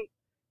savings? Say,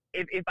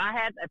 if I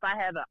had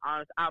the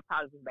honest, I'll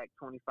probably put back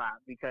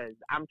 25, because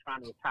I'm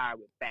trying to retire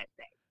with fat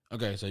things.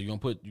 Okay, so you're gonna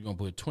put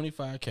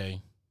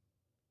 $25K.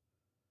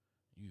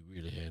 You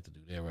really had to do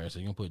that, right? So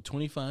you're gonna put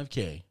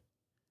 $25K.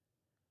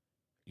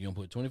 You're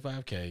gonna put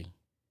 $25K.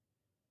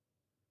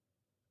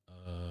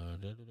 Did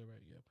I do that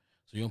right? Yeah.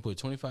 So you're gonna put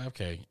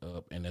 $25K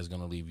up, and that's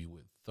gonna leave you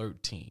with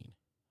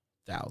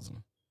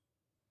 $13,000.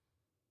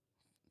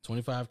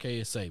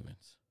 $25K is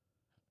savings.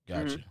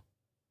 Gotcha.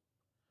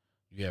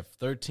 You have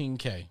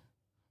 $13K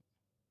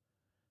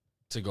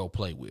to go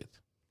play with.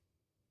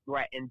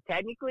 Right, and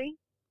technically,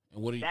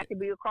 that could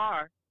be a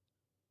car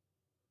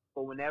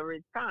for whenever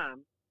it's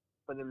time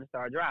for them to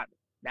start driving.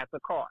 That's a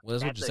car. Well,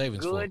 that's what your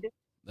savings for.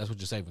 That's what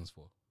your savings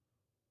for.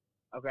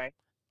 Okay.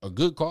 A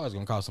good car is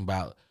gonna cost them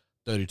about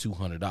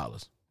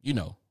 $3,200.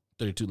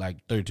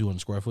 3,200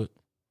 square foot.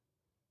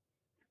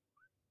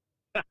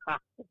 God.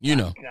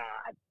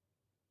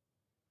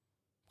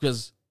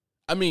 Because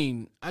I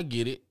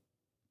get it.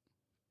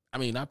 I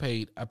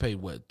paid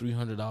what,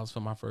 $300 for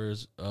my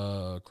first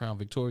Crown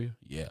Victoria?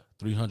 Yeah,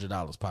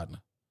 $300, partner.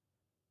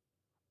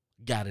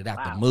 Got it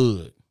out the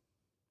mud.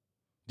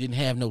 Didn't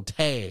have no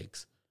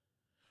tags.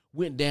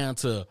 Went down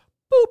to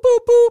boop, boop,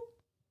 boop.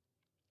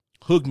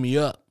 Hooked me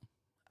up.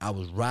 I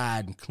was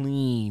riding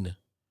clean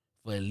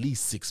for at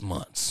least 6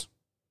 months.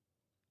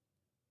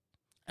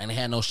 And it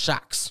had no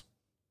shocks.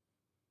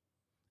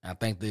 I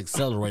think the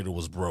accelerator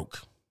was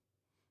broke.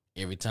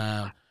 Every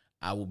time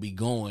I would be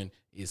going,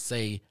 it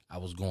say I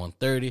was going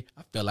 30.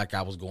 I felt like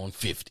I was going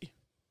 50.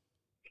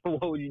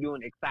 What were you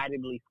doing?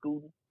 Excitedly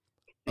scooting?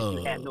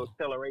 You had no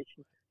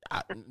acceleration?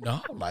 I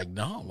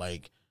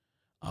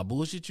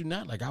bullshit you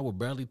not. Like, I would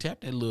barely tap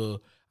that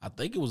little, I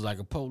think it was like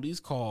a police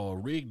car, a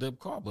rigged up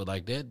car, but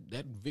like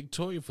that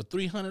Victoria for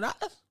 $300.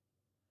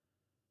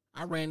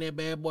 I ran that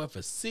bad boy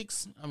for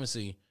 6.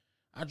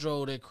 I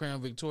drove that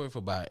Crown Victoria for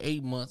about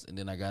 8 months, and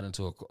then I got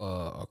into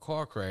a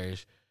car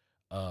crash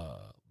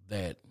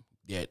that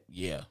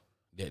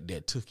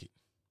took it.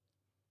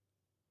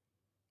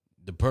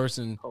 The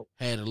person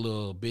had a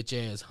little bitch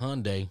ass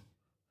Hyundai,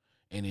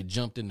 and it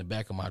jumped in the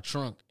back of my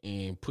trunk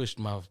and pushed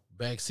my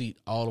back seat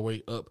all the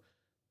way up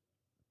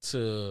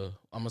to,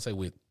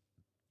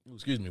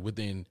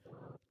 within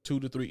 2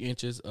 to 3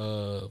 inches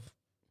of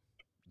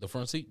the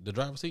front seat, the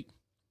driver's seat.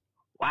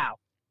 Wow.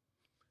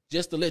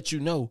 Just to let you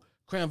know,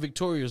 Crown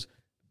Victorias,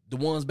 the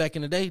ones back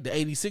in the day, the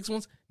 86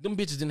 ones, them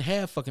bitches didn't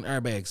have fucking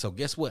airbags. So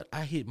guess what?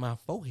 I hit my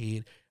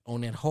forehead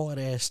on that hard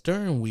ass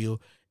steering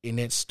wheel, and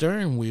that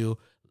steering wheel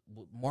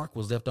mark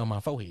was left on my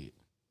forehead.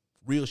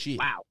 Real shit.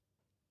 Wow.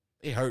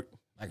 It hurt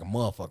like a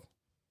motherfucker.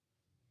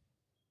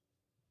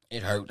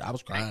 It hurt. I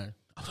was crying.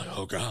 I was like,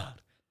 oh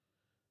God.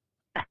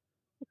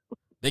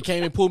 They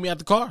came and pulled me out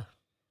the car.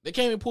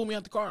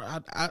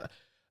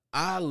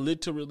 I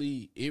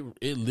literally,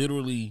 it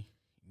literally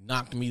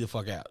knocked me the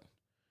fuck out.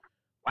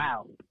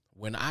 Wow.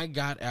 When I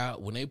got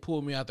out, when they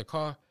pulled me out the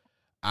car,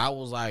 I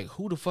was like,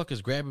 who the fuck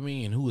is grabbing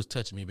me and who is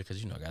touching me?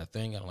 Because, I got a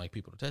thing. I don't like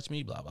people to touch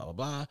me, blah, blah, blah,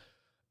 blah.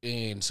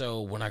 And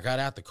so when I got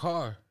out the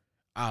car,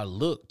 I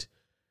looked.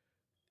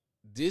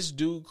 This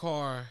dude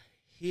car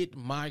hit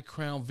my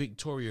Crown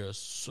Victoria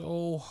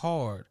so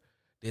hard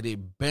that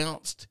it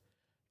bounced.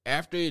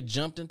 After it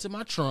jumped into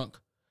my trunk,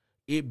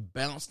 it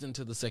bounced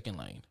into the second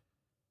lane.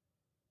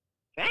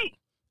 Dang.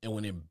 And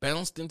when it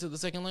bounced into the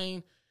second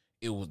lane,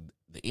 the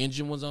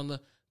engine was on the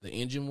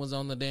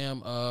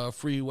damn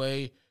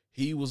freeway.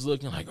 He was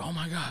looking like, oh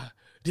my God,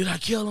 did I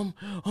kill him?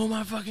 Oh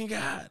my fucking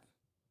God.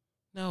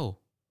 No,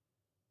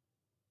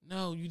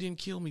 you didn't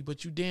kill me,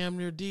 but you damn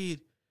near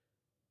did.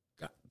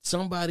 God,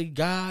 somebody,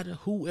 God,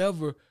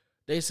 whoever,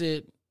 they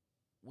said,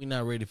 we're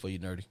not ready for you,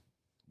 Nerdy.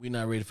 We're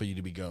not ready for you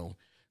to be gone.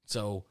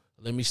 So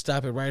let me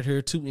stop it right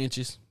here, 2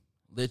 inches.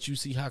 Let you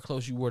see how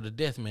close you were to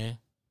death, man.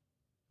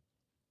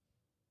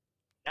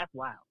 That's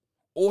wild.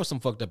 Or some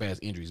fucked up ass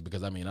injuries,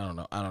 because I don't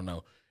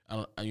know.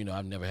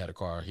 I've never had a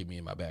car hit me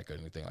in my back or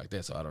anything like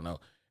that, so I don't know.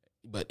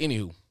 But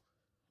anywho,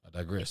 I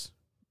digress.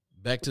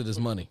 Back to this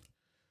money.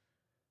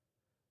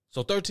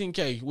 So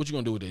 $13K, what you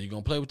gonna do with it? You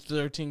gonna play with the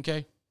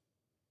 $13K?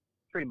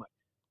 Pretty much.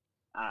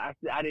 I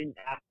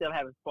still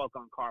haven't spoke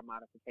on car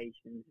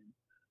modifications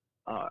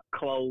and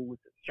clothes,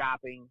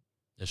 shopping.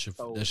 That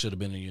should have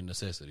been in your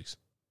necessities.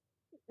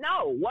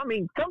 No, well, I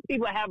mean, some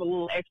people have a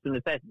little extra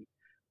necessity.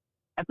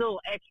 That's a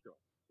little extra.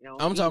 You know,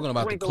 I'm talking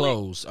about the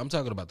clothes. I'm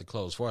talking about the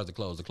clothes. As far as the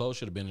clothes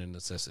should have been a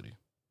necessity.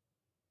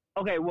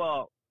 Okay,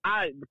 well,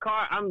 I'm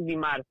gonna be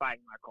modifying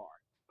my car,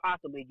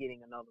 possibly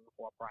getting another one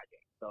for a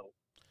project. So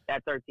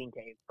that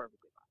 $13K is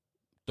perfectly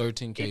fine.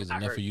 $13K is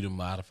enough for you to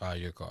modify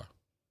your car.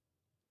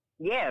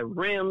 Yeah,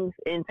 rims,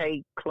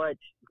 intake, clutch,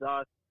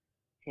 exhaust,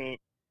 tint,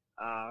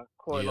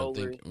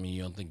 coilovers.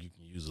 You don't think you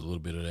can use a little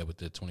bit of that with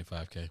that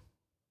 $25K?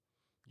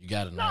 You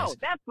got a nice. No,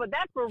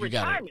 that's for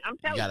retirement. I'm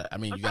telling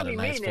you. You got a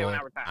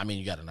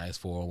nice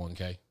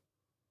 401K.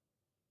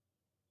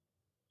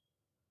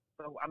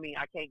 So I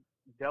can't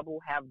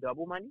have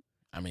double money.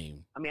 I'm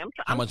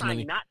trying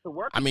money? Not to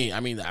work.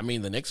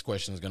 The next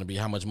question is going to be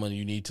how much money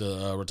you need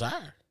to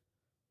retire.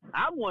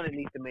 I want at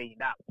least $1 million.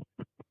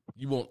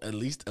 You want at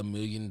least $1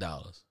 million.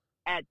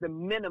 At the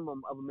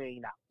minimum of $1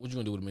 million. What you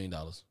gonna do with $1 million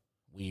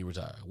when you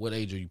retire? What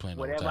age are you planning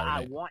on retiring? Whatever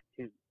I want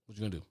to. What you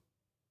gonna do?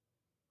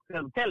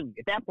 I'm telling you,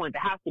 at that point, the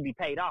house will be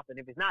paid off, and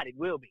if it's not, it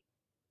will be.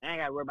 I ain't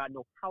got to worry about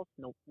no house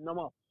no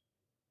more.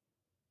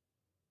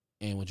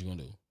 And what you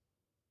gonna do?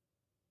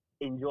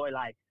 Enjoy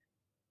life.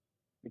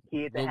 The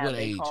kids that have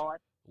their cars.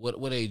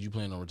 What age you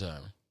planning on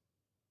retiring?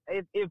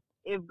 If the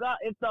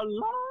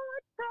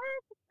Lord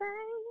says the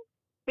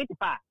same,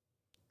 55.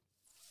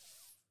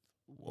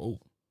 Whoa.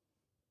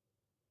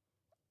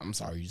 I'm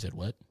sorry, you said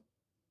what?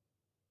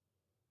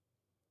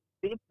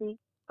 55.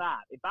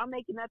 If I'm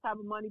making that type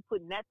of money,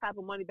 putting that type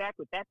of money back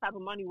with that type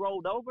of money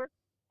rolled over,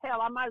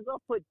 hell, I might as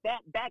well put that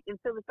back into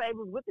the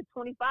savings with the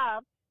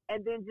 25,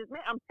 and then just,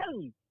 man, I'm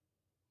telling you.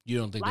 You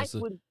don't think that's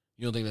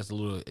a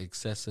little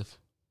excessive?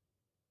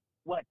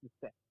 What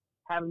excessive?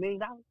 Have $1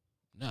 million?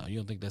 No, you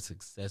don't think that's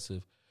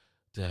excessive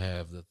to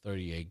have the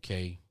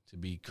 $38K to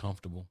be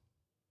comfortable?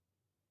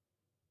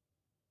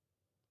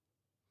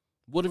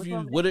 What if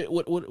you brought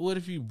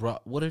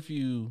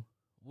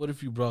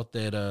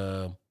that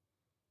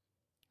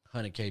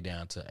 $100K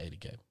down to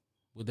 $80K?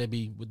 Would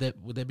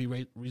that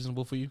be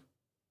reasonable for you?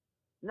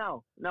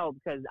 No,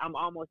 because I'm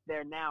almost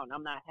there now, and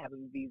I'm not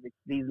having these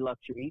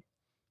luxuries.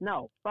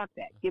 No, fuck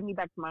that. Give me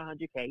back to my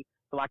 $100K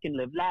so I can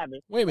live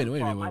lavish. Wait a minute.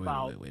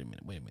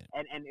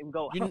 And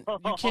go. You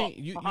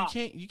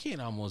can't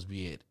almost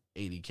be at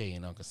 $80K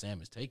and Uncle Sam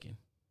is taken.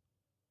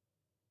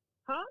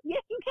 Huh?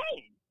 Yes, you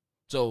can.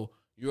 So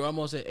you're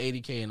almost at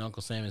 $80K and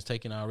Uncle Sam is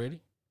taken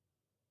already?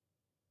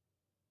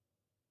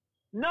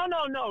 No.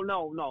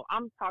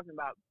 I'm talking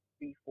about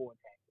before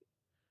taxes.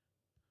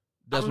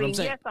 That's what I'm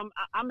saying. Yes,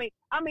 I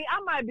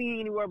might be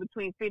anywhere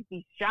between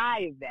 50 shy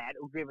of that,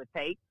 or give or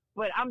take.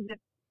 But I'm just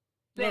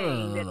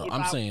saying no.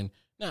 I'm saying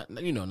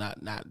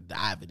not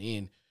diving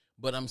in,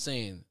 but I'm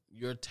saying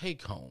your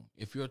take home.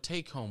 If your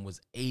take home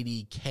was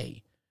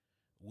 $80K,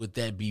 would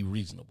that be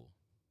reasonable?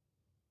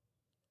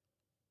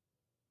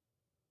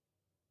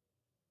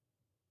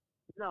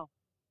 No.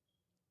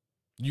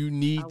 You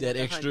need that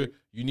extra.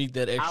 You need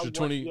that extra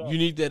 20. You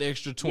need that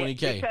extra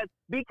 $20K. Yes,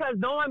 because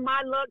knowing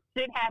my luck,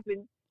 shit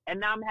happens, and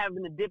now I'm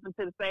having to dip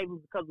into the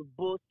savings because of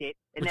bullshit.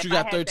 And but you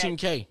got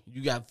 $13K.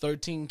 You got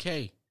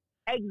 $13K.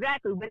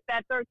 Exactly. With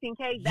that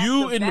 $13K,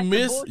 you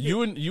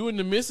and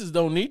the missus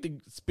don't need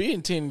to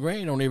spend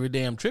 $10,000 on every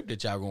damn trip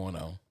that y'all going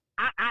on.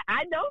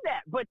 I know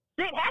that, but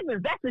shit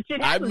happens. That's the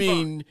shit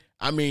happens.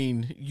 I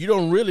mean, you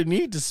don't really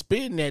need to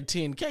spend that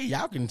 $10K.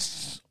 Y'all can,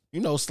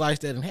 slice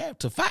that in half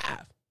to 5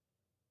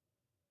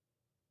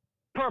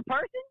 per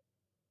person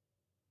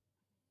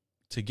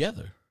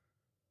together.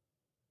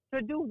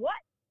 To do what?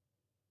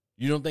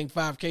 You don't think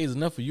 $5K is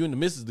enough for you and the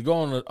missus to go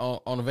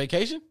on a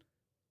vacation?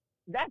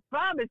 That's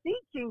fine, but she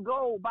can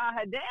go by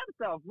her damn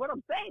self. What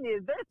I'm saying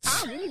is, there's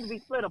times we need to be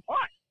split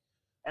apart.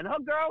 And her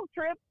girl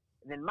trip,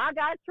 and then my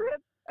guy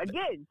trip.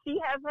 Again, she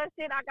has her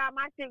shit, I got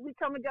my shit. We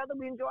come together,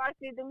 we enjoy our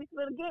shit, then we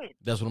split again.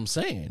 That's what I'm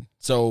saying.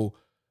 So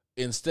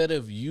instead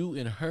of you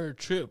and her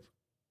trip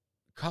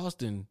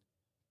costing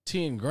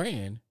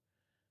 $10,000,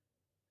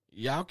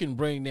 y'all can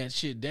bring that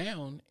shit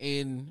down,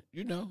 and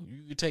y'all can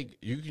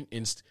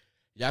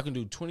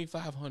do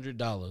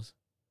 $2,500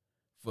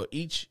 for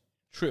each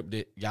trip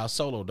that y'all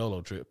solo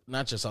dolo trip,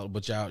 not just solo,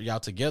 but y'all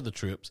together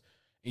trips,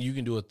 and you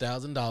can do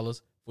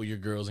 $1,000 for your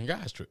girls and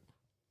guys trip.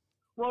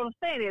 Well, what I'm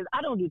saying is,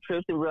 I don't do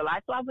trips in real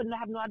life, so I wouldn't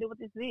have no idea what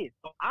this is.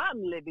 So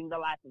I'm living the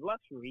life of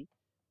luxury,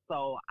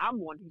 so I'm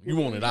wanting to. You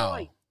want it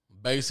all,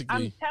 basically.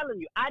 I'm telling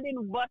you, I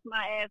didn't bust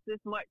my ass this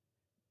much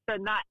to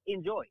not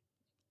enjoy it.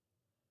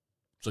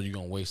 So you're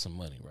gonna waste some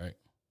money, right?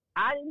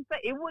 I didn't say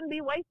it wouldn't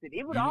be wasted.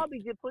 It would all be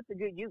just put to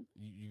good use.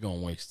 You're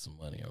gonna waste some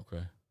money,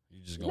 okay?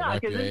 You just gonna No,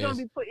 wipe your because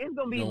ass. it's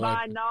gonna be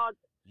buying all.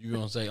 You're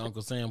gonna say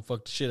Uncle Sam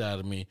fucked the shit out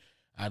of me.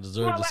 I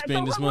deserve to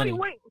spend this money.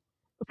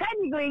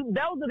 Technically,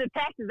 those are the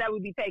taxes that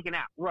would be taken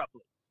out,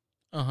 roughly.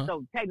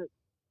 So technically,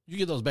 you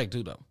get those back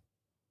too, though.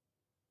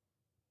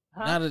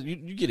 Huh? Now that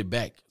you get it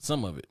back,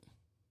 some of it.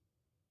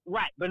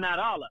 Right, but not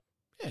all of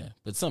it. Yeah,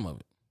 but some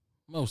of it,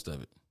 most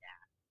of it.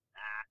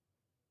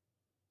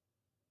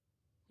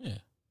 Yeah.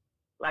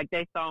 Like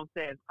that song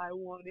says, "I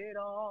want it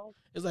all."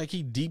 It's like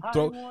he deep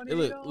throat.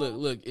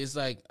 Look. It's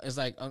like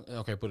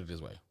okay. Put it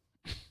this way.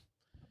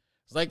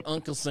 It's like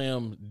Uncle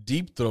Sam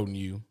deep throating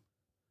you,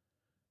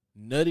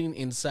 nutting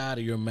inside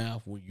of your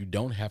mouth where you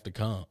don't have to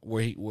come,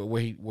 where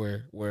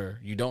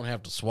you don't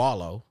have to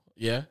swallow.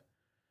 Yeah,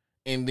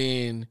 and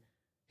then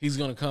he's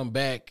gonna come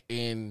back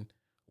and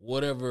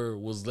whatever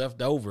was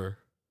left over,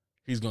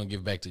 he's gonna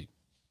give back to you.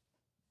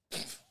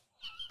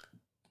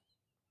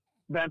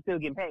 But I'm still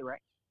getting paid, right?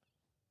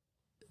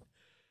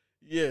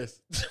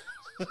 Yes.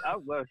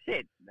 Oh, well,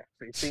 shit.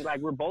 It seems like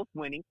we're both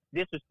winning.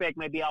 Disrespect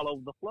may be all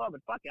over the floor,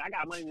 but fuck it. I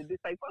got money to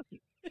just say fuck you.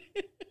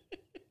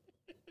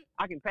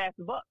 I can pass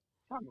the buck.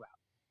 Talk about.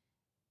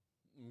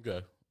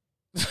 Okay.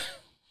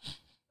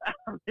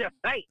 I'm just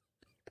saying.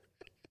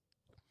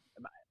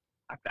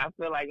 I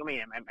feel like,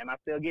 am I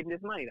still getting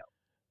this money, though?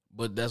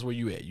 But that's where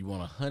you at. You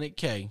want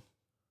 $100K.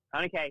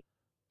 100K.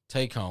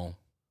 Take home.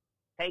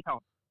 Take home.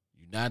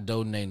 You're not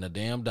donating a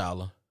damn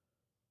dollar.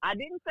 I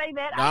didn't say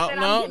that.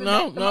 No.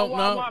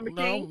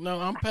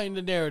 I'm painting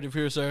the narrative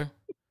here, sir.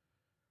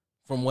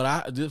 From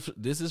what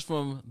this is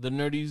from the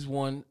Nerdy's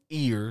One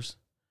ears.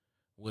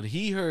 What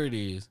he heard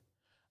is,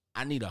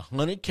 I need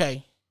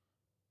 $100K.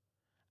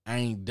 I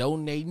ain't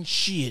donating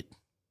shit.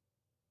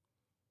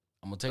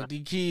 I'm gonna take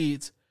these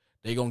kids.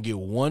 They gonna get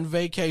one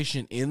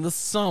vacation in the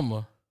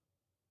summer.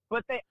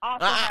 But they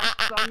also have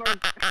summer.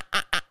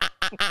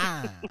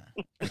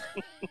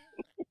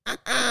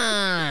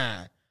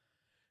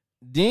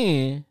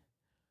 Then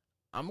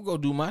I'm gonna go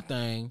do my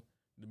thing.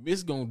 The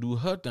miss gonna do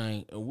her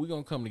thing, and we're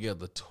gonna come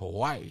together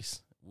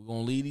twice. We're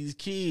gonna leave these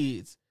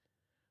kids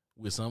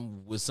with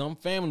some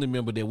family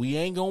member that we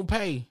ain't gonna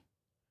pay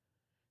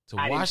to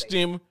watch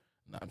them.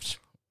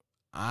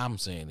 I'm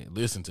saying it.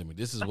 Listen to me.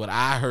 This is what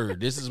I heard.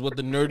 This is what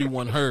the Nerdy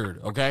One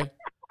heard. Okay, I'm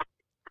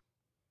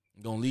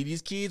gonna leave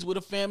these kids with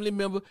a family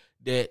member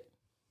that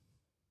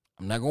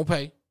I'm not gonna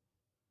pay.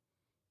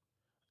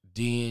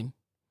 Then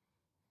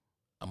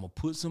I'm gonna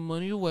put some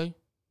money away.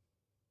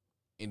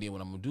 And then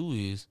what I'm going to do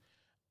is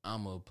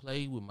I'm going to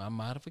play with my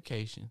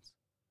modifications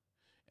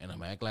and I'm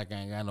going to act like I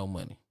ain't got no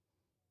money.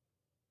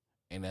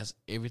 And that's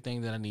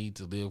everything that I need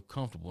to live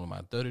comfortable in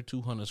my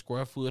 3,200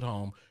 square foot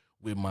home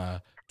with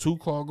my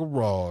 2-car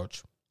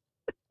garage,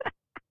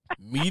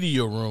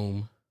 media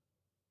room.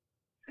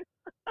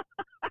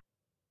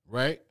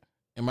 Right?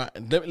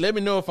 Let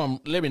me know if I'm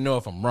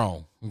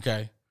wrong,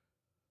 okay?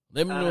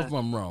 Let me know if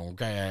I'm wrong,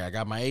 okay? I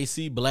got my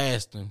AC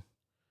blasting.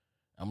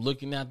 I'm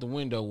looking out the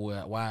window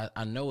where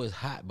I know it's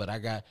hot, but I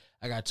got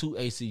 2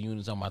 AC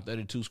units on my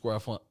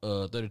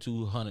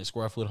 3,200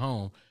 square foot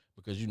home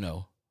because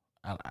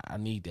I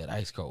need that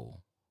ice cold.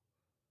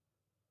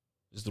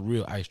 It's the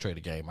real ice trader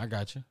game. I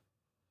got you.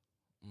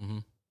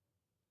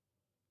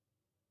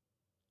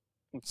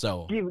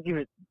 So give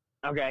it.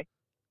 Okay.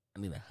 I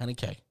need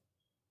 $100K,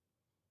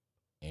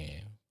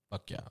 and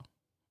fuck y'all.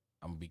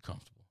 I'm gonna be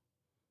comfortable.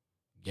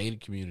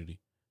 Gated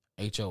community,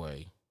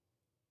 HOA.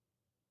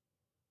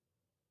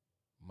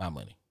 My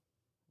money,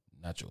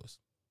 not yours.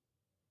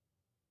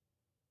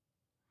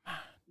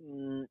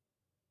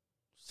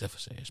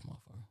 Selfish ass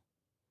motherfucker.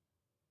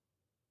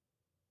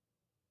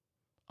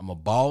 I'm a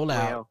ball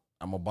out.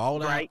 I'm a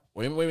ball out.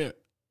 Wait a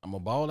minute. I'm a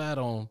ball out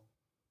on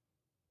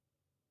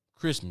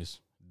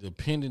Christmas,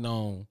 depending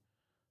on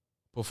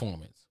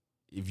performance.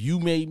 If you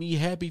made me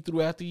happy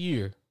throughout the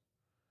year,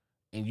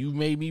 and you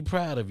made me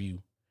proud of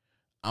you,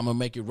 I'm gonna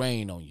make it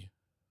rain on you.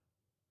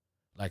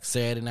 Like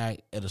Saturday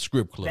night at a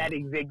strip club. That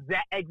is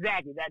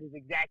exactly. That is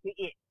exactly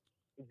it.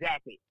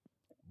 Exactly.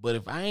 But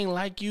if I ain't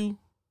like you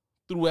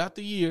throughout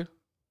the year,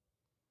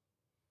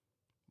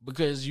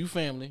 because you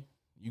family,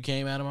 you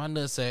came out of my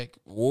nutsack,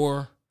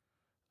 or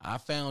I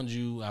found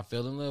you, I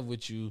fell in love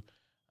with you,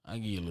 I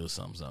give you a little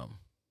something.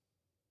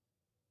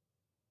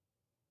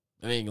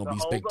 It ain't gonna be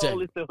spectacular. The whole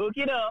goal is to hook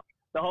it up.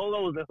 The whole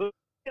goal is to hook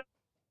it up.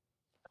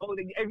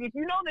 If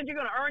you know that you're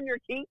gonna earn your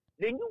keep,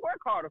 then you work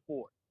harder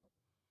for it.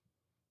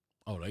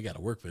 Oh, they got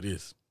to work for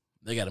this.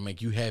 They got to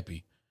make you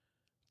happy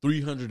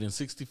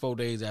 364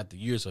 days out the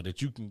year so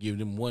that you can give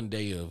them one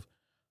day of,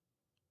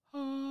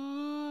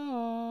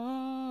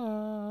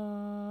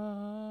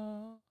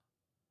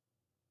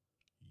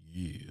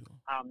 yeah.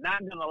 I'm not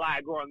going to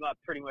lie, growing up,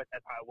 pretty much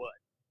that's how it was.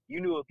 You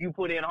knew if you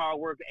put in hard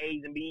work,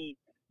 A's and B's,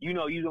 you're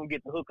going to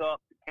get the hook up.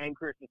 Came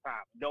Christmas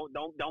time. Don't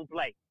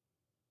play.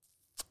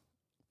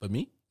 For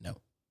me? No.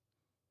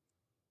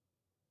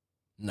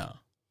 Nah.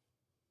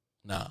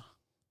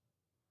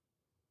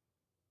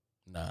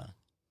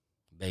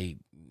 It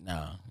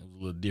was a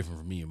little different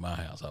for me in my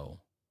household.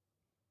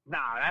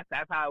 Nah,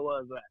 that's how it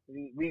was.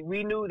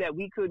 We knew that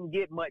we couldn't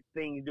get much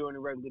things during the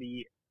regular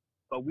year,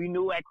 but we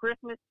knew at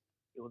Christmas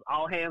it was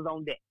all hands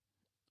on deck.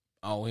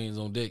 All hands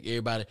on deck.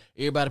 Everybody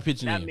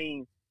pitching That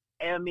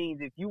in. means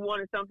if you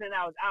wanted something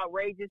that was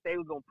outrageous, they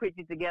were gonna pitch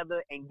it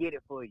together and get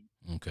it for you.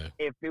 Okay.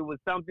 If it was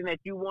something that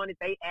you wanted,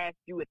 they asked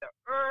you at the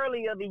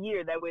early of the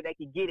year. That way they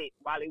could get it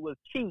while it was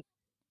cheap,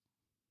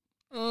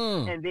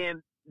 and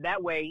then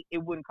that way it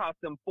wouldn't cost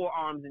them 4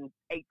 arms and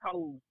 8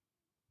 toes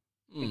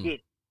to get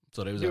it.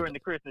 So they was during the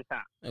Christmas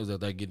time. They was out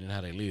there getting how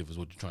they live is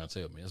what you're trying to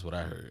tell me. That's what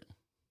I heard.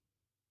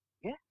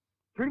 Yeah,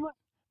 pretty much.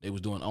 They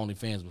was doing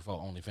OnlyFans before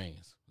OnlyFans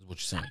is what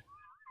you're saying.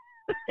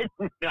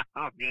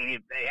 I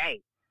mean,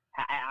 hey,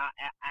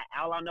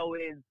 all I know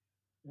is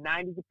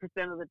 90%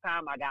 of the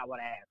time I got what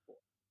I asked for.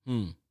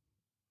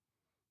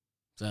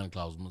 Santa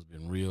Claus must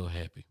have been real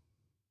happy.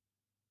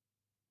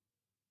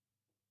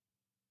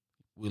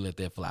 We'll let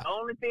that fly. The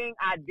only thing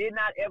I did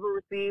not ever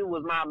receive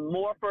was my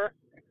morpher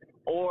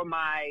or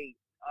my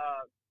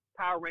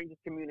Power Rangers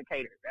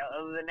communicator.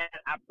 Other than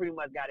that, I pretty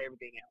much got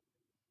everything else.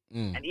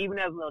 And even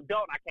as an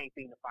adult, I can't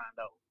seem to find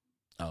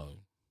those.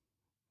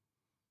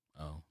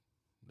 Oh,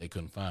 they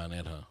couldn't find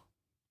that, huh?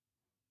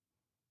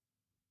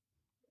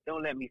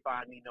 Don't let me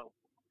find me no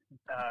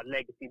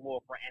legacy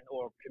morpher and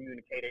or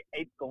communicator.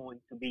 It's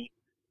going to be,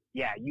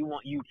 you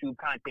want YouTube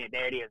content?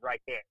 There it is,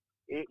 right there.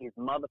 It is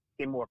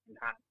motherfucking morphing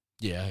time.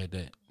 Yeah, I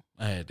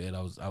had that.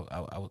 I was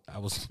I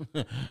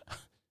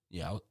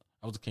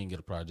was a king of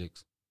the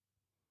projects.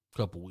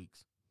 Couple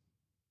weeks.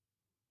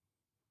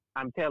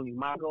 I'm telling you,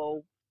 my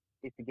goal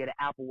is to get an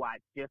Apple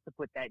Watch just to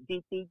put that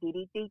deep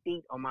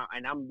on my,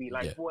 and I'm gonna be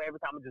like, boy, every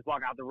time I just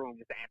walk out the room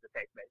just to answer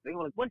text messages. They're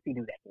like, what does he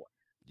do that for?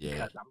 Yeah,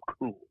 because I'm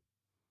cool.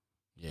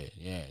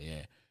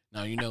 Yeah.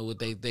 Now you know what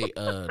they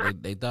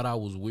thought I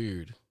was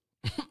weird.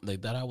 They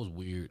thought I was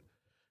weird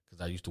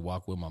because I used to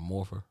walk with my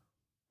morpher,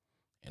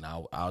 and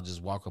I'll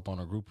just walk up on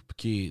a group of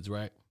kids,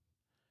 right?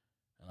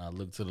 And I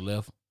look to the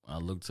left, I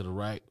look to the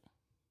right.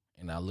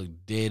 And I look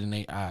dead in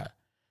their eye,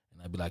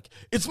 and I'd be like,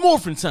 "It's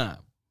morphing time,"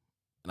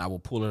 and I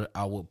would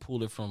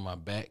pull it from my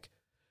back,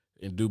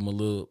 and do my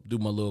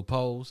little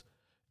pose,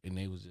 and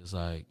they was just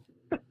like,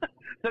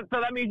 so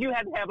that means you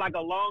had to have like a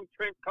long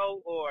trench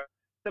coat or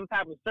some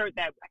type of shirt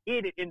that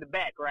hid it in the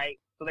back, right?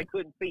 So they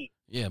couldn't see.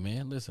 Yeah,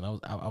 man. Listen,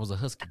 I was a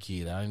husky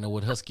kid. I didn't know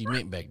what husky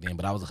meant back then,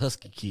 but I was a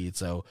husky kid,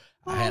 so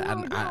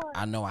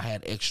I know I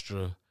had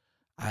extra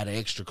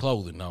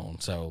clothing on.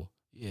 So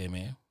yeah,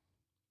 man.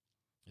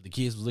 The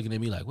kids was looking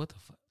at me like, what the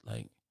fuck?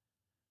 Like,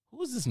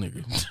 who is this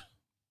nigga?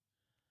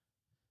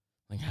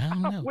 Like, I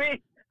don't know. I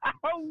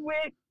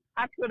wish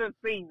I could have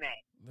seen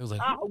that. It was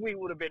like, we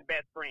would have been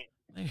best friends.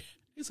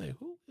 He said,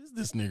 who is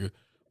this nigga?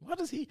 Why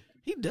does he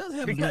does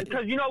have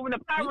because you know when the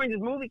Power Rangers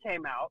movie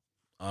came out,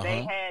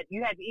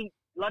 you had to eat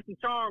Lucky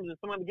Charms and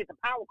someone to get the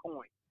power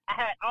coin. I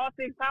had all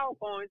 6 power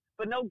coins,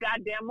 but no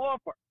goddamn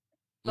morpher.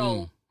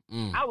 So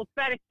I was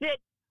fat as shit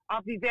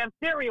off these damn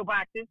cereal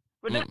boxes,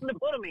 but nothing to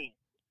put them in.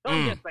 So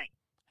I'm just saying.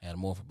 Had a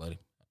morpher, buddy.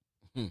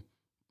 Ain't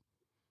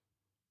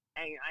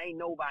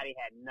nobody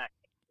had nothing.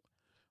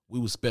 We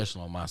was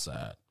special on my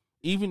side.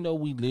 Even though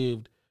we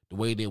lived the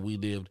way that we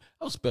lived,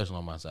 I was special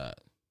on my side.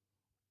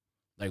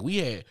 Like we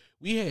had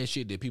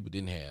shit that people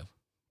didn't have,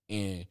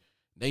 and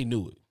they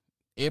knew it.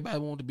 Everybody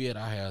wanted to be at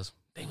our house.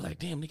 They were like,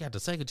 "Damn, they got the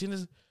Sega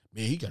Genesis.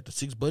 Man, he got the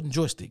 6-button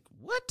joystick.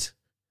 What?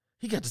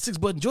 He got the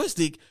 6-button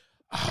joystick."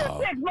 The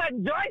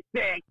 6-button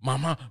joystick. My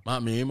mama.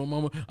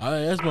 I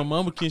asked my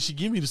mama, can she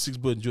give me the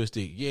 6-button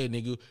joystick? Yeah,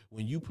 nigga.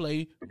 When you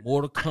play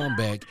Mortal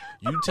Kombat,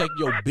 you take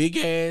your big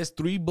ass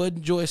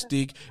 3-button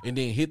joystick and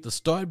then hit the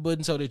start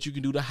button so that you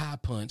can do the high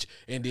punch,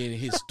 and then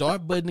hit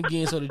start button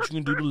again so that you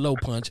can do the low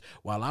punch.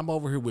 While I'm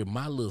over here with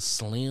my little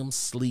slim,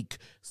 sleek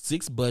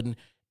 6-button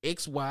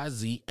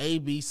XYZ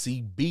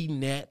ABC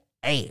BNAT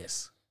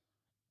ass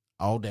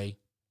all day,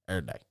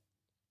 every day.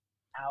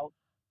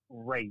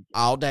 Outrageous.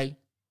 All day.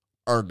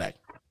 Day.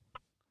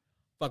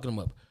 Fucking them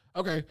up.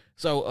 Okay,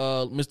 so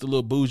Mr.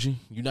 Lil Bougie,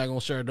 you're not gonna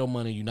share no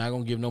money. You're not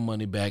gonna give no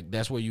money back.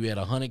 That's where you at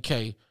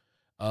 100K.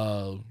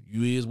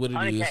 You is what it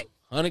 100K. Is.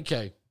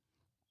 100K.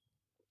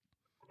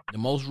 The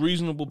most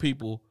reasonable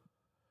people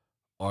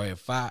are at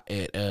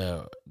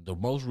the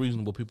most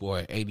reasonable people are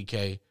at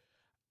 80K.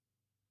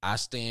 I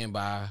stand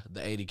by the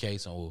 80K,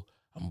 so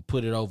I'm gonna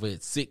put it over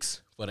at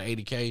 6 for the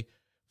 80K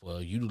for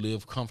you to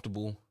live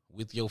comfortable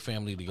with your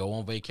family, to go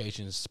on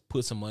vacations,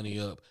 put some money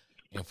up.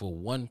 And for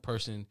one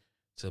person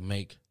to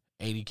make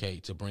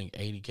 80K, to bring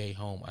 80K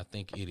home, I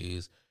think it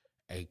is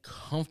a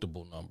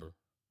comfortable number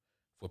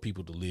for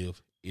people to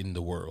live in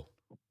the world,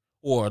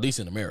 or at least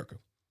in America.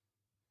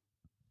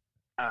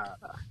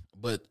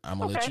 But I'm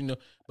gonna let you know.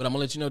 But I'm gonna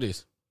let you know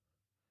this: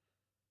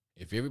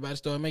 if everybody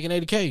start making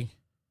 80K,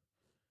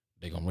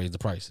 they're gonna raise the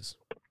prices,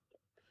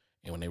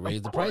 and when they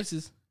raise the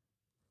prices,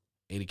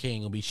 80K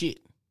ain't gonna be shit.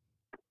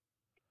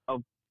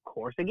 Of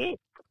course, again,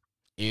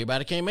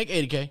 everybody can't make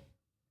 80K.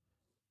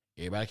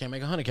 Everybody can't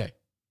make 100K.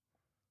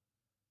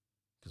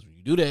 Because when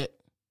you do that,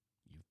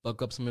 you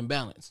fuck up some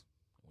imbalance.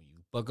 When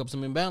you fuck up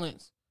some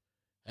imbalance,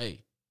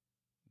 hey,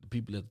 the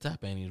people at the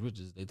top ain't as rich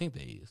as they think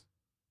they is.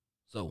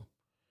 So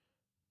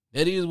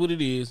that is what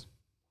it is.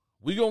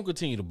 We gonna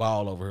continue to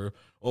ball over her,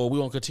 or we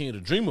gonna continue to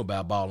dream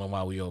about balling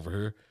while we over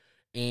here.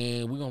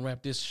 And we're gonna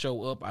wrap this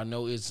show up. I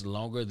know it's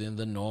longer than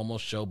the normal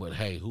show, but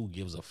hey, who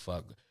gives a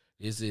fuck?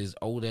 This is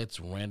That's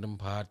Random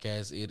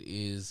Podcast. It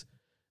is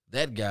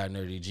that guy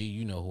Nerdy G.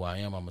 You know who I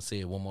am. I'm gonna say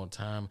it one more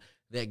time.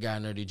 That guy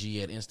Nerdy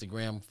G at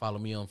Instagram. Follow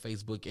me on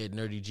Facebook at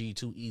Nerdy G.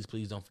 2 E's.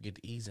 Please don't forget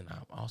the E's. And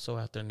I'm also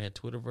out there in that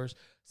Twitterverse.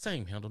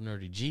 Same handle,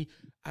 Nerdy G.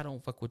 I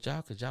don't fuck with y'all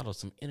because y'all are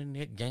some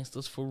internet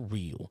gangsters for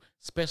real,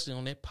 especially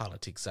on that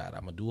politics side.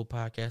 I'm gonna do a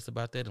podcast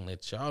about that and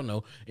let y'all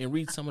know and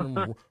read some of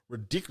them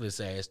ridiculous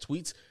ass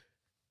tweets.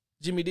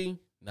 Jimmy D,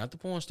 not the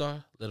porn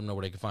star. Let them know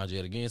where they can find you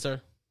at again, sir.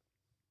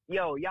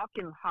 Yo, y'all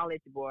can holler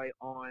at your boy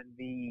on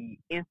the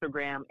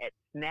Instagram at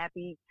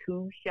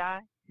Snappy2Shy.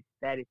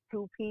 That is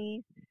 2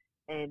 P's.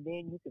 And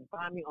then you can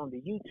find me on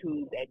the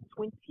YouTube at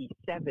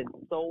 27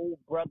 Soul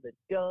Brother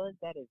Does.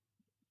 That is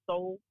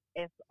Soul,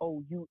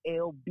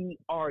 SOULBRUTHA,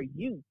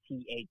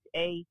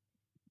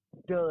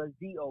 Does,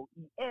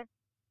 DOES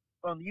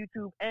on the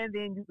YouTube. And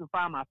then you can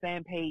find my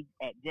fan page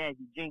at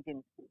Jazzy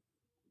Jenkins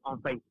on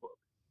Facebook.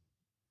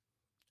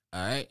 All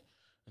right.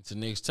 Until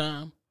next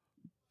time.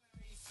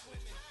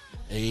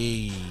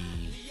 Hey.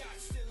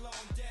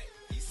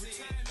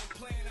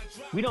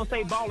 We don't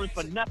say ballin'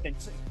 for nothing.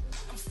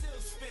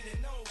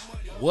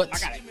 What? I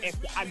got an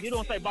extra. You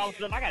don't say ballin'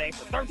 for nothing. I got an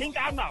extra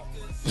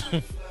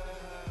 $13,000.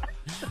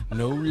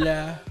 No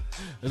lie.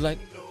 It's like.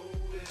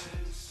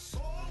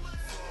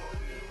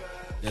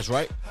 That's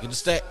right. Get the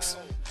stacks.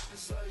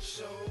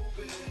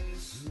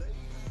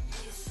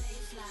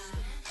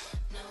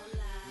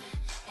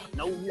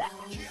 No lie.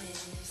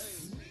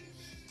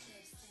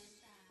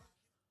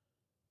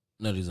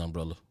 Nutty's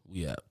Umbrella.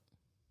 We out.